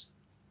is,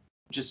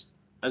 just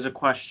as a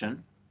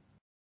question,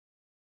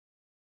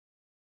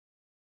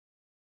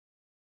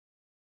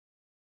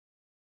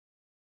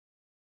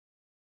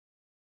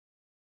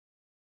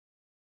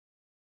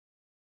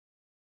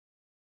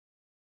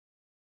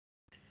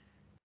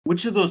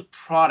 which of those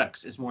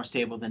products is more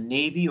stable, the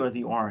navy or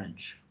the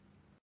orange?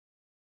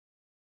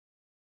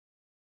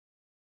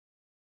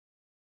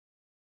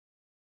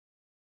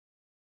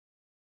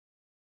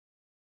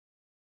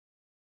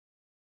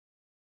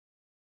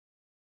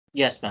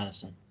 Yes,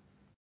 Madison.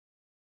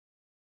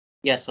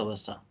 Yes,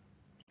 Alyssa.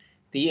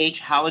 The H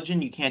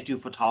halogen you can't do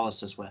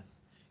photolysis with.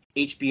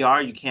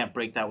 HBr you can't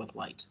break that with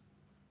light.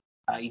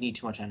 You need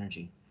too much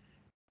energy.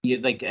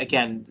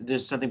 Again,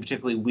 there's something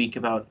particularly weak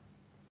about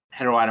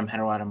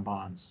heteroatom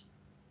bonds.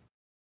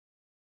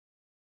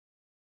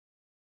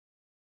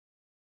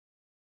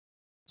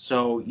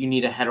 So you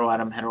need a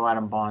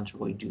heteroatom bond to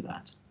really do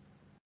that.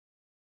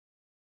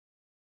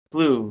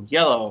 Blue,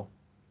 yellow,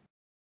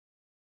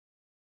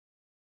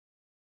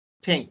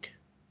 pink.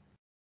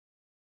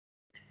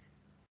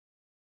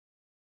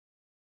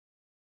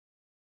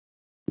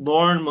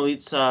 Lauren,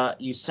 Melitza,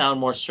 you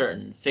sound more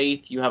certain.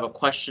 Faith, you have a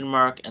question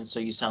mark, and so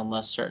you sound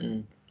less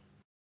certain.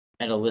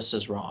 And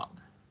Alyssa's wrong.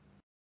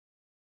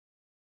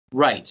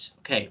 Right.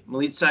 Okay,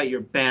 Melitza, you're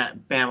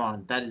bam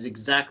on. That is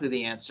exactly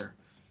the answer.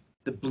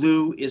 The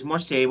blue is more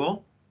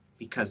stable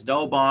because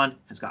double bond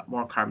has got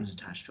more carbons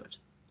attached to it.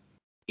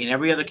 In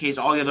every other case,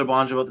 all the other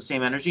bonds are about the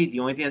same energy. The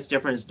only thing that's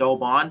different is double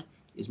bond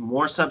is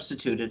more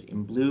substituted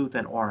in blue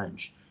than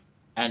orange.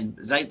 And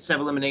Zaitsev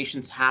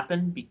eliminations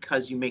happen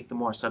because you make the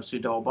more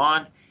substitute double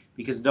bond,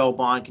 because the double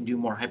bond can do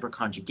more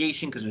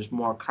hyperconjugation because there's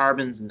more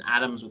carbons and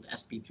atoms with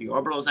sp3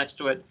 orbitals next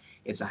to it.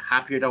 It's a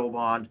happier double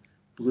bond.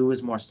 Blue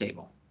is more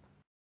stable.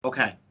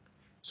 Okay,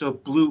 so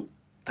blue,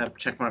 that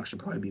check mark should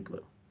probably be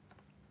blue.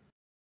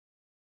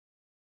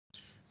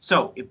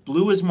 So if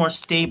blue is more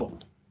stable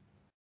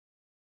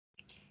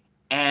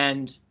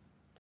and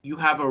you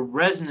have a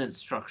resonance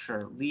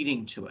structure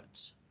leading to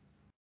it,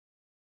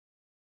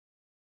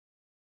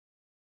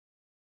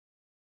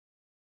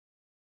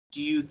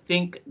 do you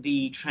think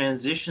the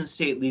transition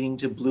state leading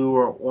to blue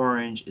or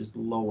orange is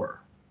lower?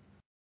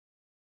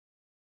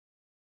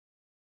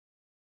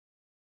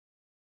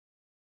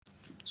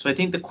 So I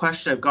think the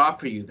question I've got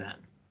for you then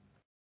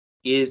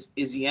is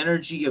the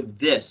energy of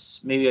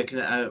this, maybe I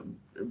can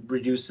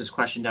reduce this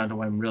question down to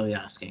what I'm really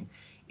asking.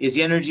 Is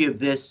the energy of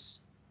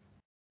this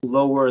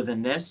lower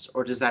than this,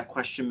 or does that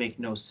question make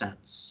no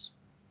sense?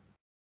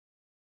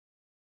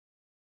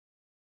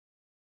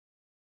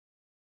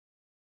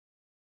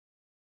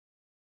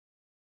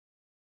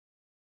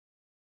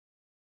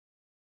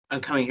 I'm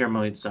coming here,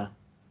 Melitza.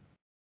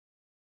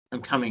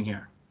 I'm coming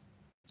here.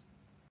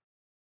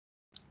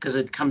 Because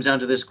it comes down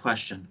to this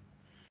question.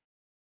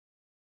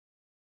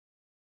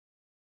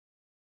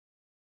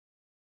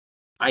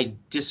 I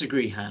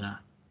disagree, Hannah,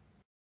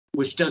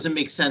 which doesn't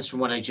make sense from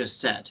what I just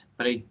said,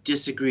 but I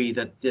disagree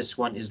that this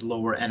one is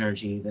lower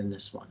energy than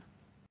this one.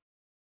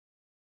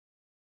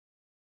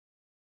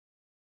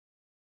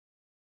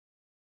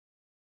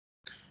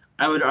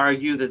 I would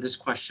argue that this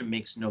question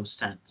makes no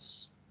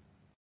sense.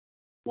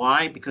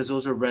 Why? Because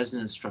those are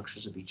resonance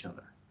structures of each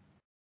other.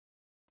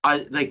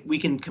 Like we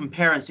can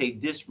compare and say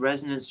this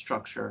resonance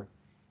structure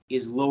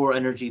is lower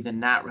energy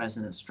than that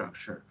resonance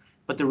structure,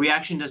 but the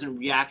reaction doesn't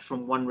react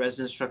from one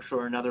resonance structure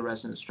or another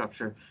resonance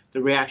structure.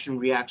 The reaction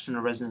reacts from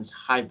a resonance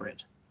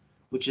hybrid,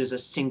 which is a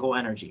single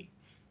energy.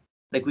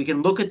 Like we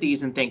can look at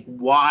these and think,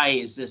 why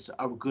is this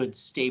a good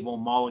stable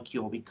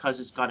molecule? Because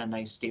it's got a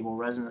nice stable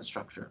resonance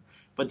structure.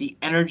 But the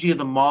energy of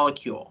the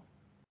molecule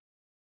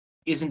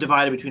isn't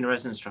divided between the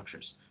resonance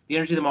structures. The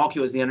energy of the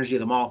molecule is the energy of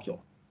the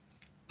molecule.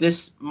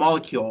 This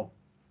molecule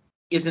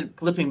isn't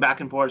flipping back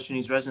and forth between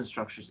these resonance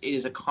structures. It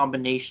is a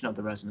combination of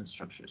the resonance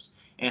structures,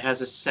 and it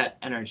has a set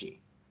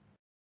energy.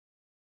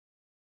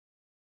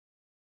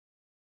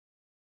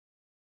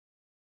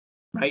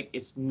 Right?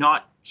 It's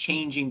not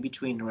changing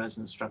between the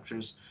resonance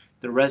structures.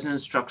 The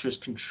resonance structures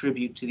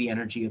contribute to the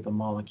energy of the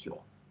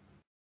molecule.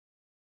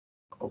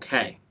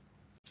 Okay.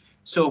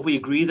 So if we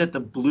agree that the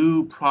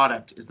blue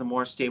product is the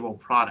more stable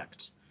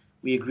product,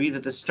 we agree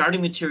that the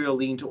starting material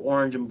leading to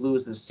orange and blue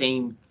is the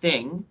same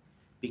thing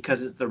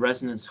because it's the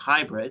resonance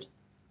hybrid.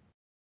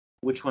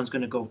 Which one's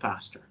going to go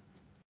faster?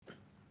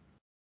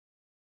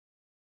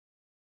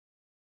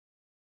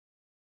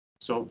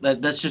 So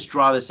let's just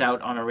draw this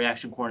out on a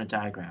reaction coordinate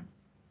diagram.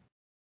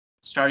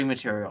 Starting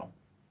material,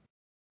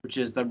 which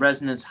is the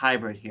resonance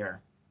hybrid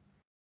here.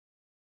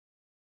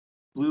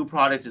 Blue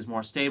product is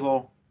more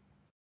stable.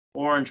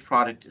 Orange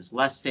product is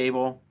less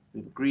stable.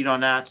 We've agreed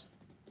on that.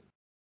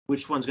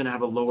 Which one's going to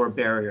have a lower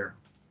barrier?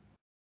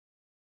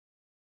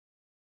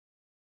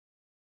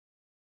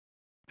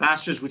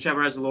 Faster is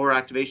whichever has a lower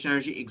activation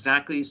energy.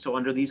 Exactly. So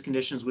under these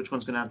conditions, which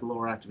one's going to have the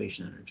lower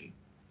activation energy?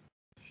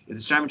 If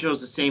the starting material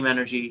is the same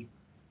energy,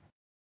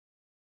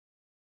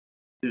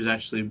 there's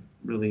actually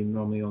really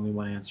normally only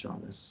one answer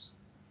on this.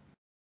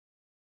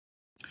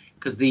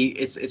 Because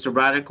it's a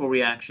radical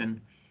reaction.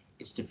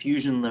 It's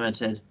diffusion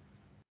limited.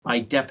 By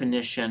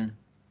definition,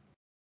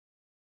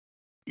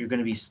 you're going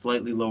to be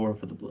slightly lower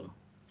for the blue.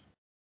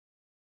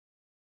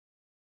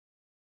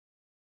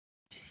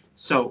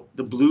 So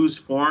the blue's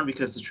formed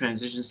because the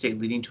transition state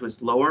leading to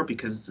it's lower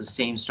because it's the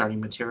same starting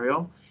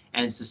material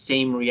and it's the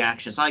same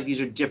reaction. It's not like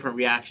these are different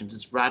reactions.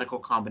 It's radical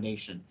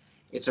combination.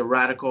 It's a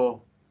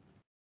radical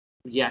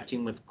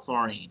reacting with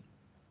chlorine.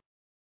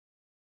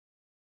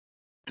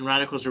 And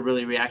radicals are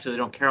really reactive. They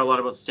don't care a lot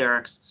about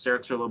sterics.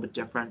 Sterics are a little bit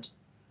different.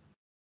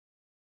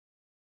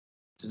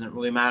 Doesn't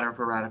really matter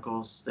for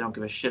radicals. They don't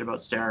give a shit about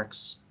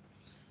sterics.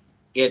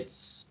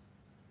 It's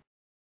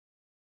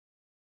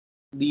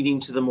leading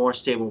to the more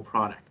stable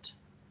product.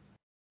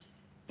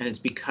 And it's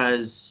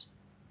because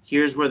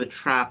here's where the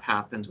trap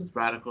happens with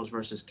radicals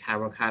versus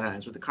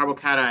carbocations. With the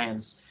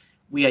carbocations,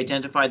 we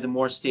identified the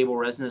more stable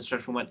resonance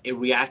structure when it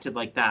reacted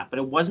like that. But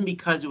it wasn't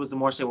because it was the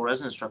more stable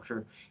resonance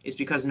structure. It's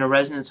because in a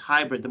resonance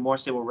hybrid, the more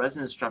stable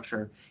resonance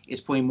structure is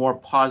putting more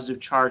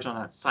positive charge on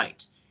that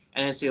site.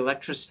 And it's the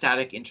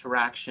electrostatic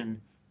interaction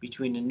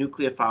between the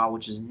nucleophile,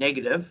 which is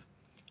negative,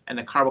 and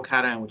the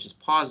carbocation, which is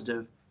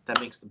positive,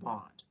 that makes the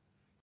bond.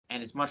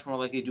 And it's much more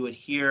likely to do it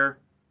here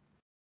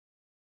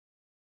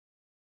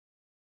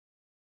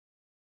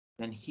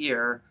than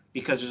here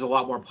because there's a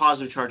lot more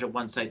positive charge at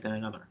one site than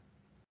another.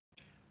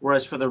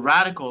 Whereas for the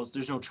radicals,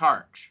 there's no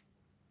charge.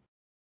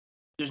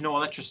 There's no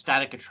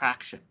electrostatic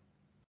attraction.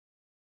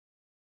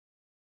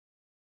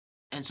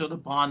 And so the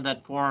bond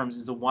that forms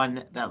is the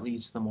one that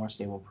leads to the more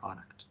stable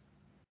product.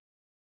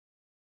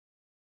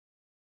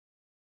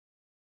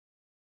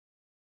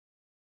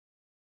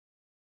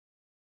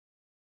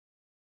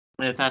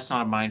 And if that's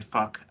not a mind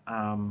fuck,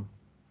 I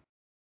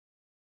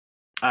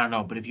don't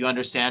know, but if you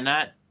understand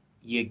that,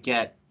 you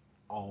get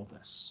all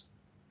this.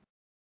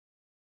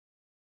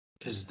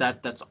 Because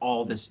that's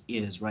all this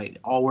is, right?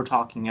 All we're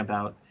talking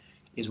about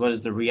is what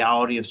is the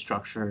reality of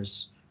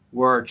structures,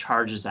 where are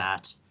charges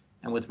at,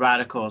 and with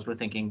radicals, we're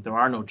thinking there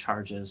are no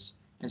charges,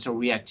 and so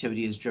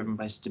reactivity is driven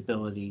by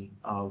stability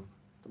of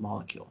the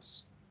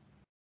molecules.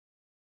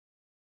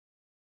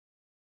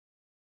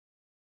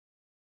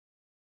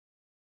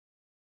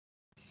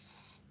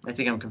 I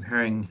think I'm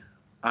comparing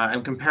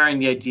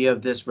the idea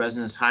of this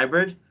resonance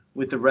hybrid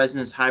with the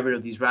resonance hybrid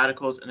of these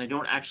radicals, and I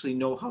don't actually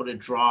know how to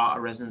draw a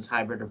resonance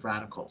hybrid of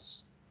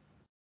radicals.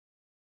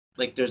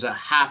 like there's a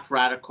half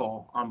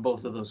radical on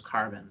both of those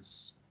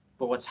carbons,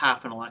 but what's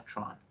half an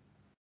electron?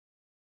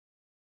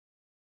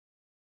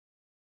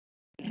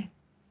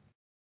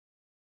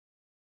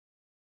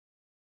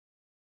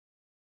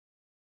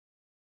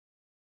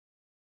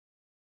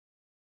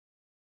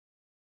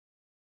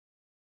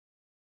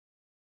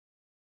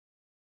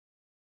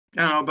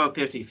 I don't know, about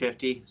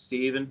 50-50,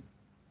 Steven.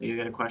 You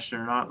got a question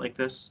or not like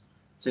this?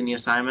 It's in the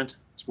assignment.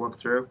 It's worked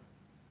through.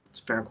 It's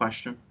a fair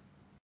question.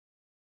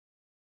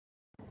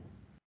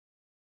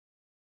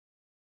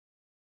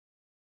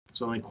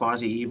 It's only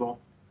quasi-evil.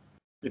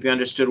 If you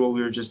understood what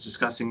we were just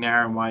discussing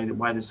there and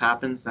why this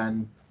happens,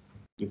 then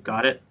you've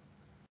got it.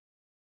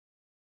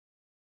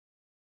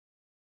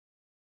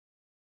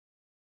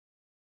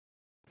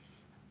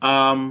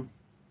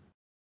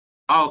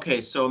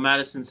 Okay, so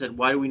Madison said,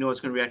 why do we know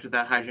it's going to react with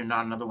that hydrogen,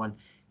 not another one?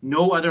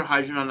 No other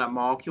hydrogen on that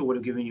molecule would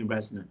have given you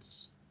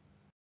resonance.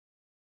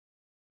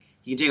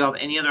 You can take off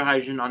any other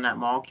hydrogen on that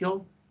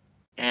molecule,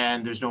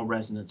 and there's no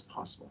resonance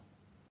possible.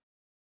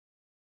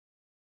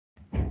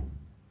 And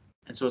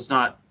so it's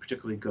not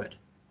particularly good.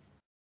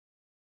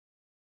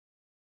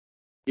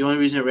 The only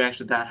reason it reacts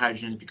with that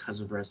hydrogen is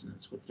because of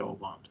resonance with double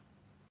bond.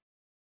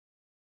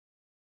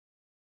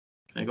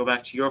 Can I go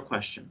back to your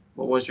question?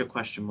 What was your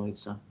question,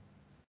 Melissa?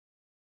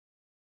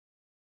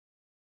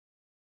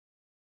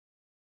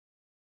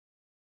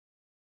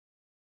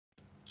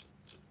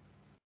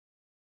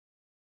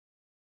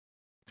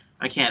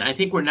 I can't. I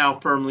think we're now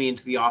firmly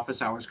into the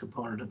office hours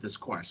component of this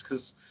course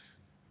because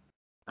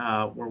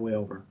we're way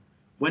over.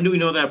 When do we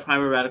know that a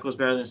primary radical is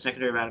better than a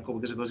secondary radical?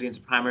 Because it goes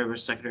against the primary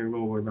versus secondary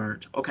rule we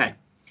learned. Okay.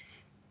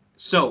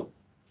 So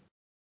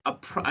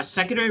a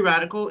secondary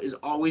radical is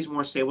always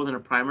more stable than a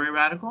primary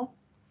radical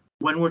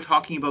when we're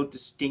talking about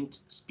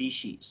distinct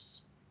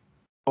species.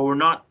 But we're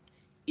not,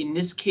 in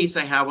this case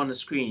I have on the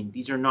screen,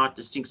 these are not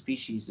distinct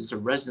species. These are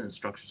resonance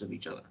structures of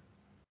each other.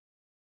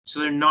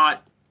 So they're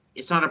not,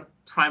 it's not a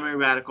primary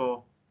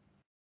radical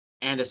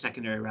and a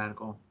secondary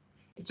radical.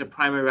 It's a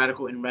primary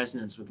radical in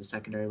resonance with the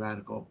secondary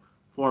radical,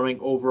 forming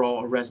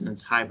overall a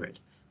resonance hybrid.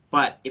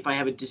 But if I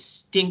have a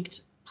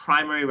distinct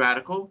primary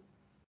radical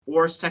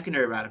or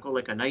secondary radical,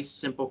 like a nice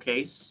simple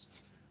case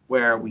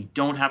where we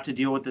don't have to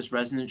deal with this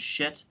resonance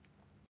shit,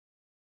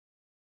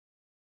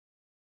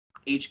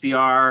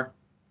 HBr,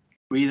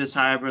 breathe a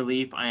sigh of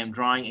relief, I am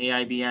drawing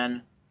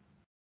AIBN,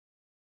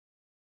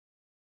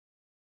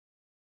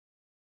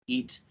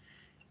 eat,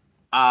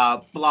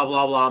 blah, blah,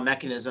 blah,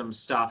 mechanism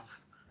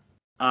stuff.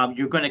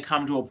 You're going to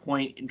come to a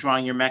point in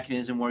drawing your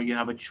mechanism where you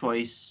have a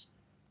choice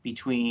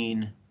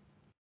between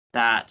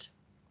that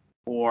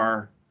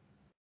or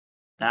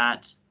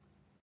that.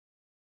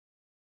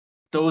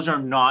 Those are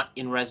not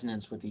in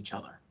resonance with each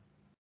other.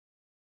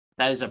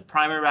 That is a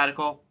primary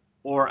radical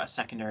or a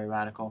secondary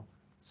radical.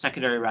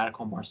 Secondary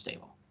radical more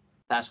stable.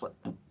 That's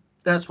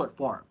what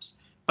forms.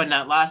 But in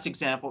that last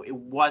example, it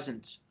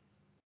wasn't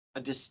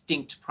a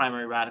distinct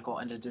primary radical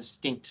and a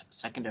distinct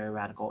secondary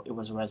radical. It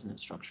was a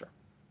resonance structure.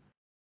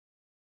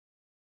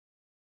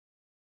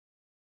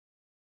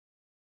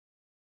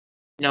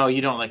 No,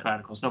 you don't like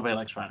radicals. Nobody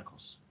likes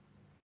radicals.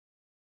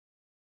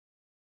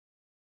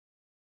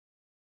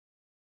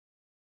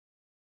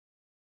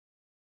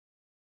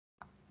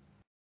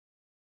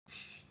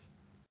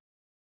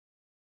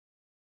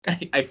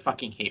 I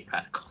fucking hate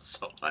radicals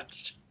so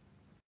much.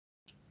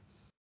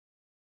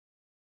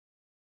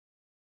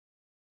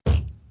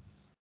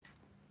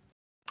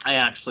 I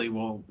actually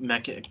will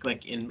make it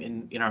like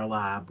in our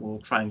lab. We'll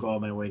try and go out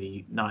of my way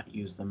to not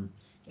use them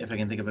if I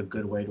can think of a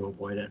good way to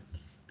avoid it,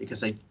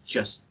 because I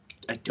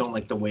don't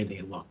like the way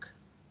they look.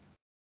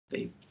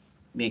 They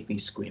make me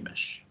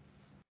squeamish.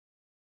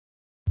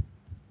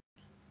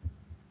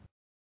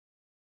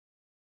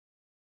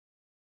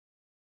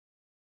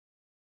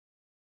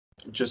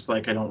 Just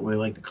like I don't really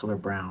like the color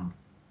brown.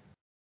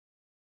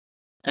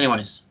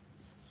 Anyways.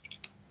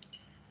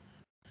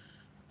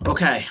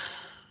 Okay.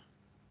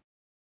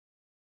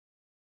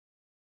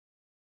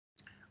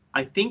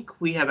 I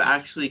think we have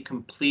actually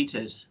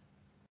completed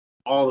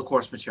all the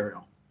course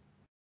material.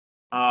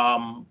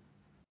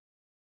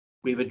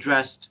 We've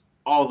addressed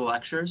all the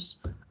lectures.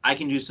 I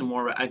can do some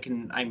more.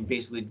 I'm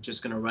basically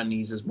just going to run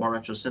these as more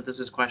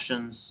retrosynthesis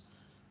questions.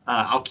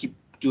 I'll keep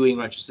doing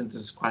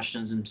retrosynthesis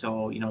questions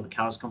until the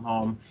cows come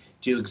home.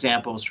 Do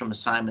examples from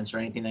assignments or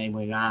anything that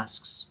anybody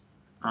asks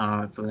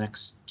for the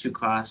next 2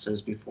 classes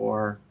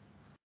before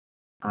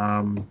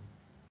the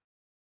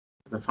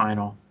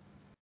final.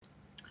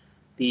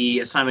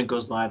 The assignment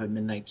goes live at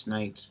midnight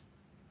tonight,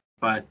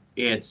 but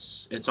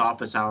it's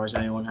office hours. If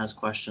anyone has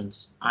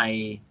questions,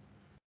 I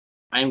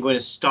am going to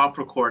stop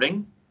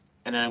recording,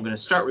 and then I'm going to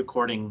start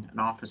recording an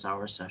office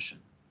hour session.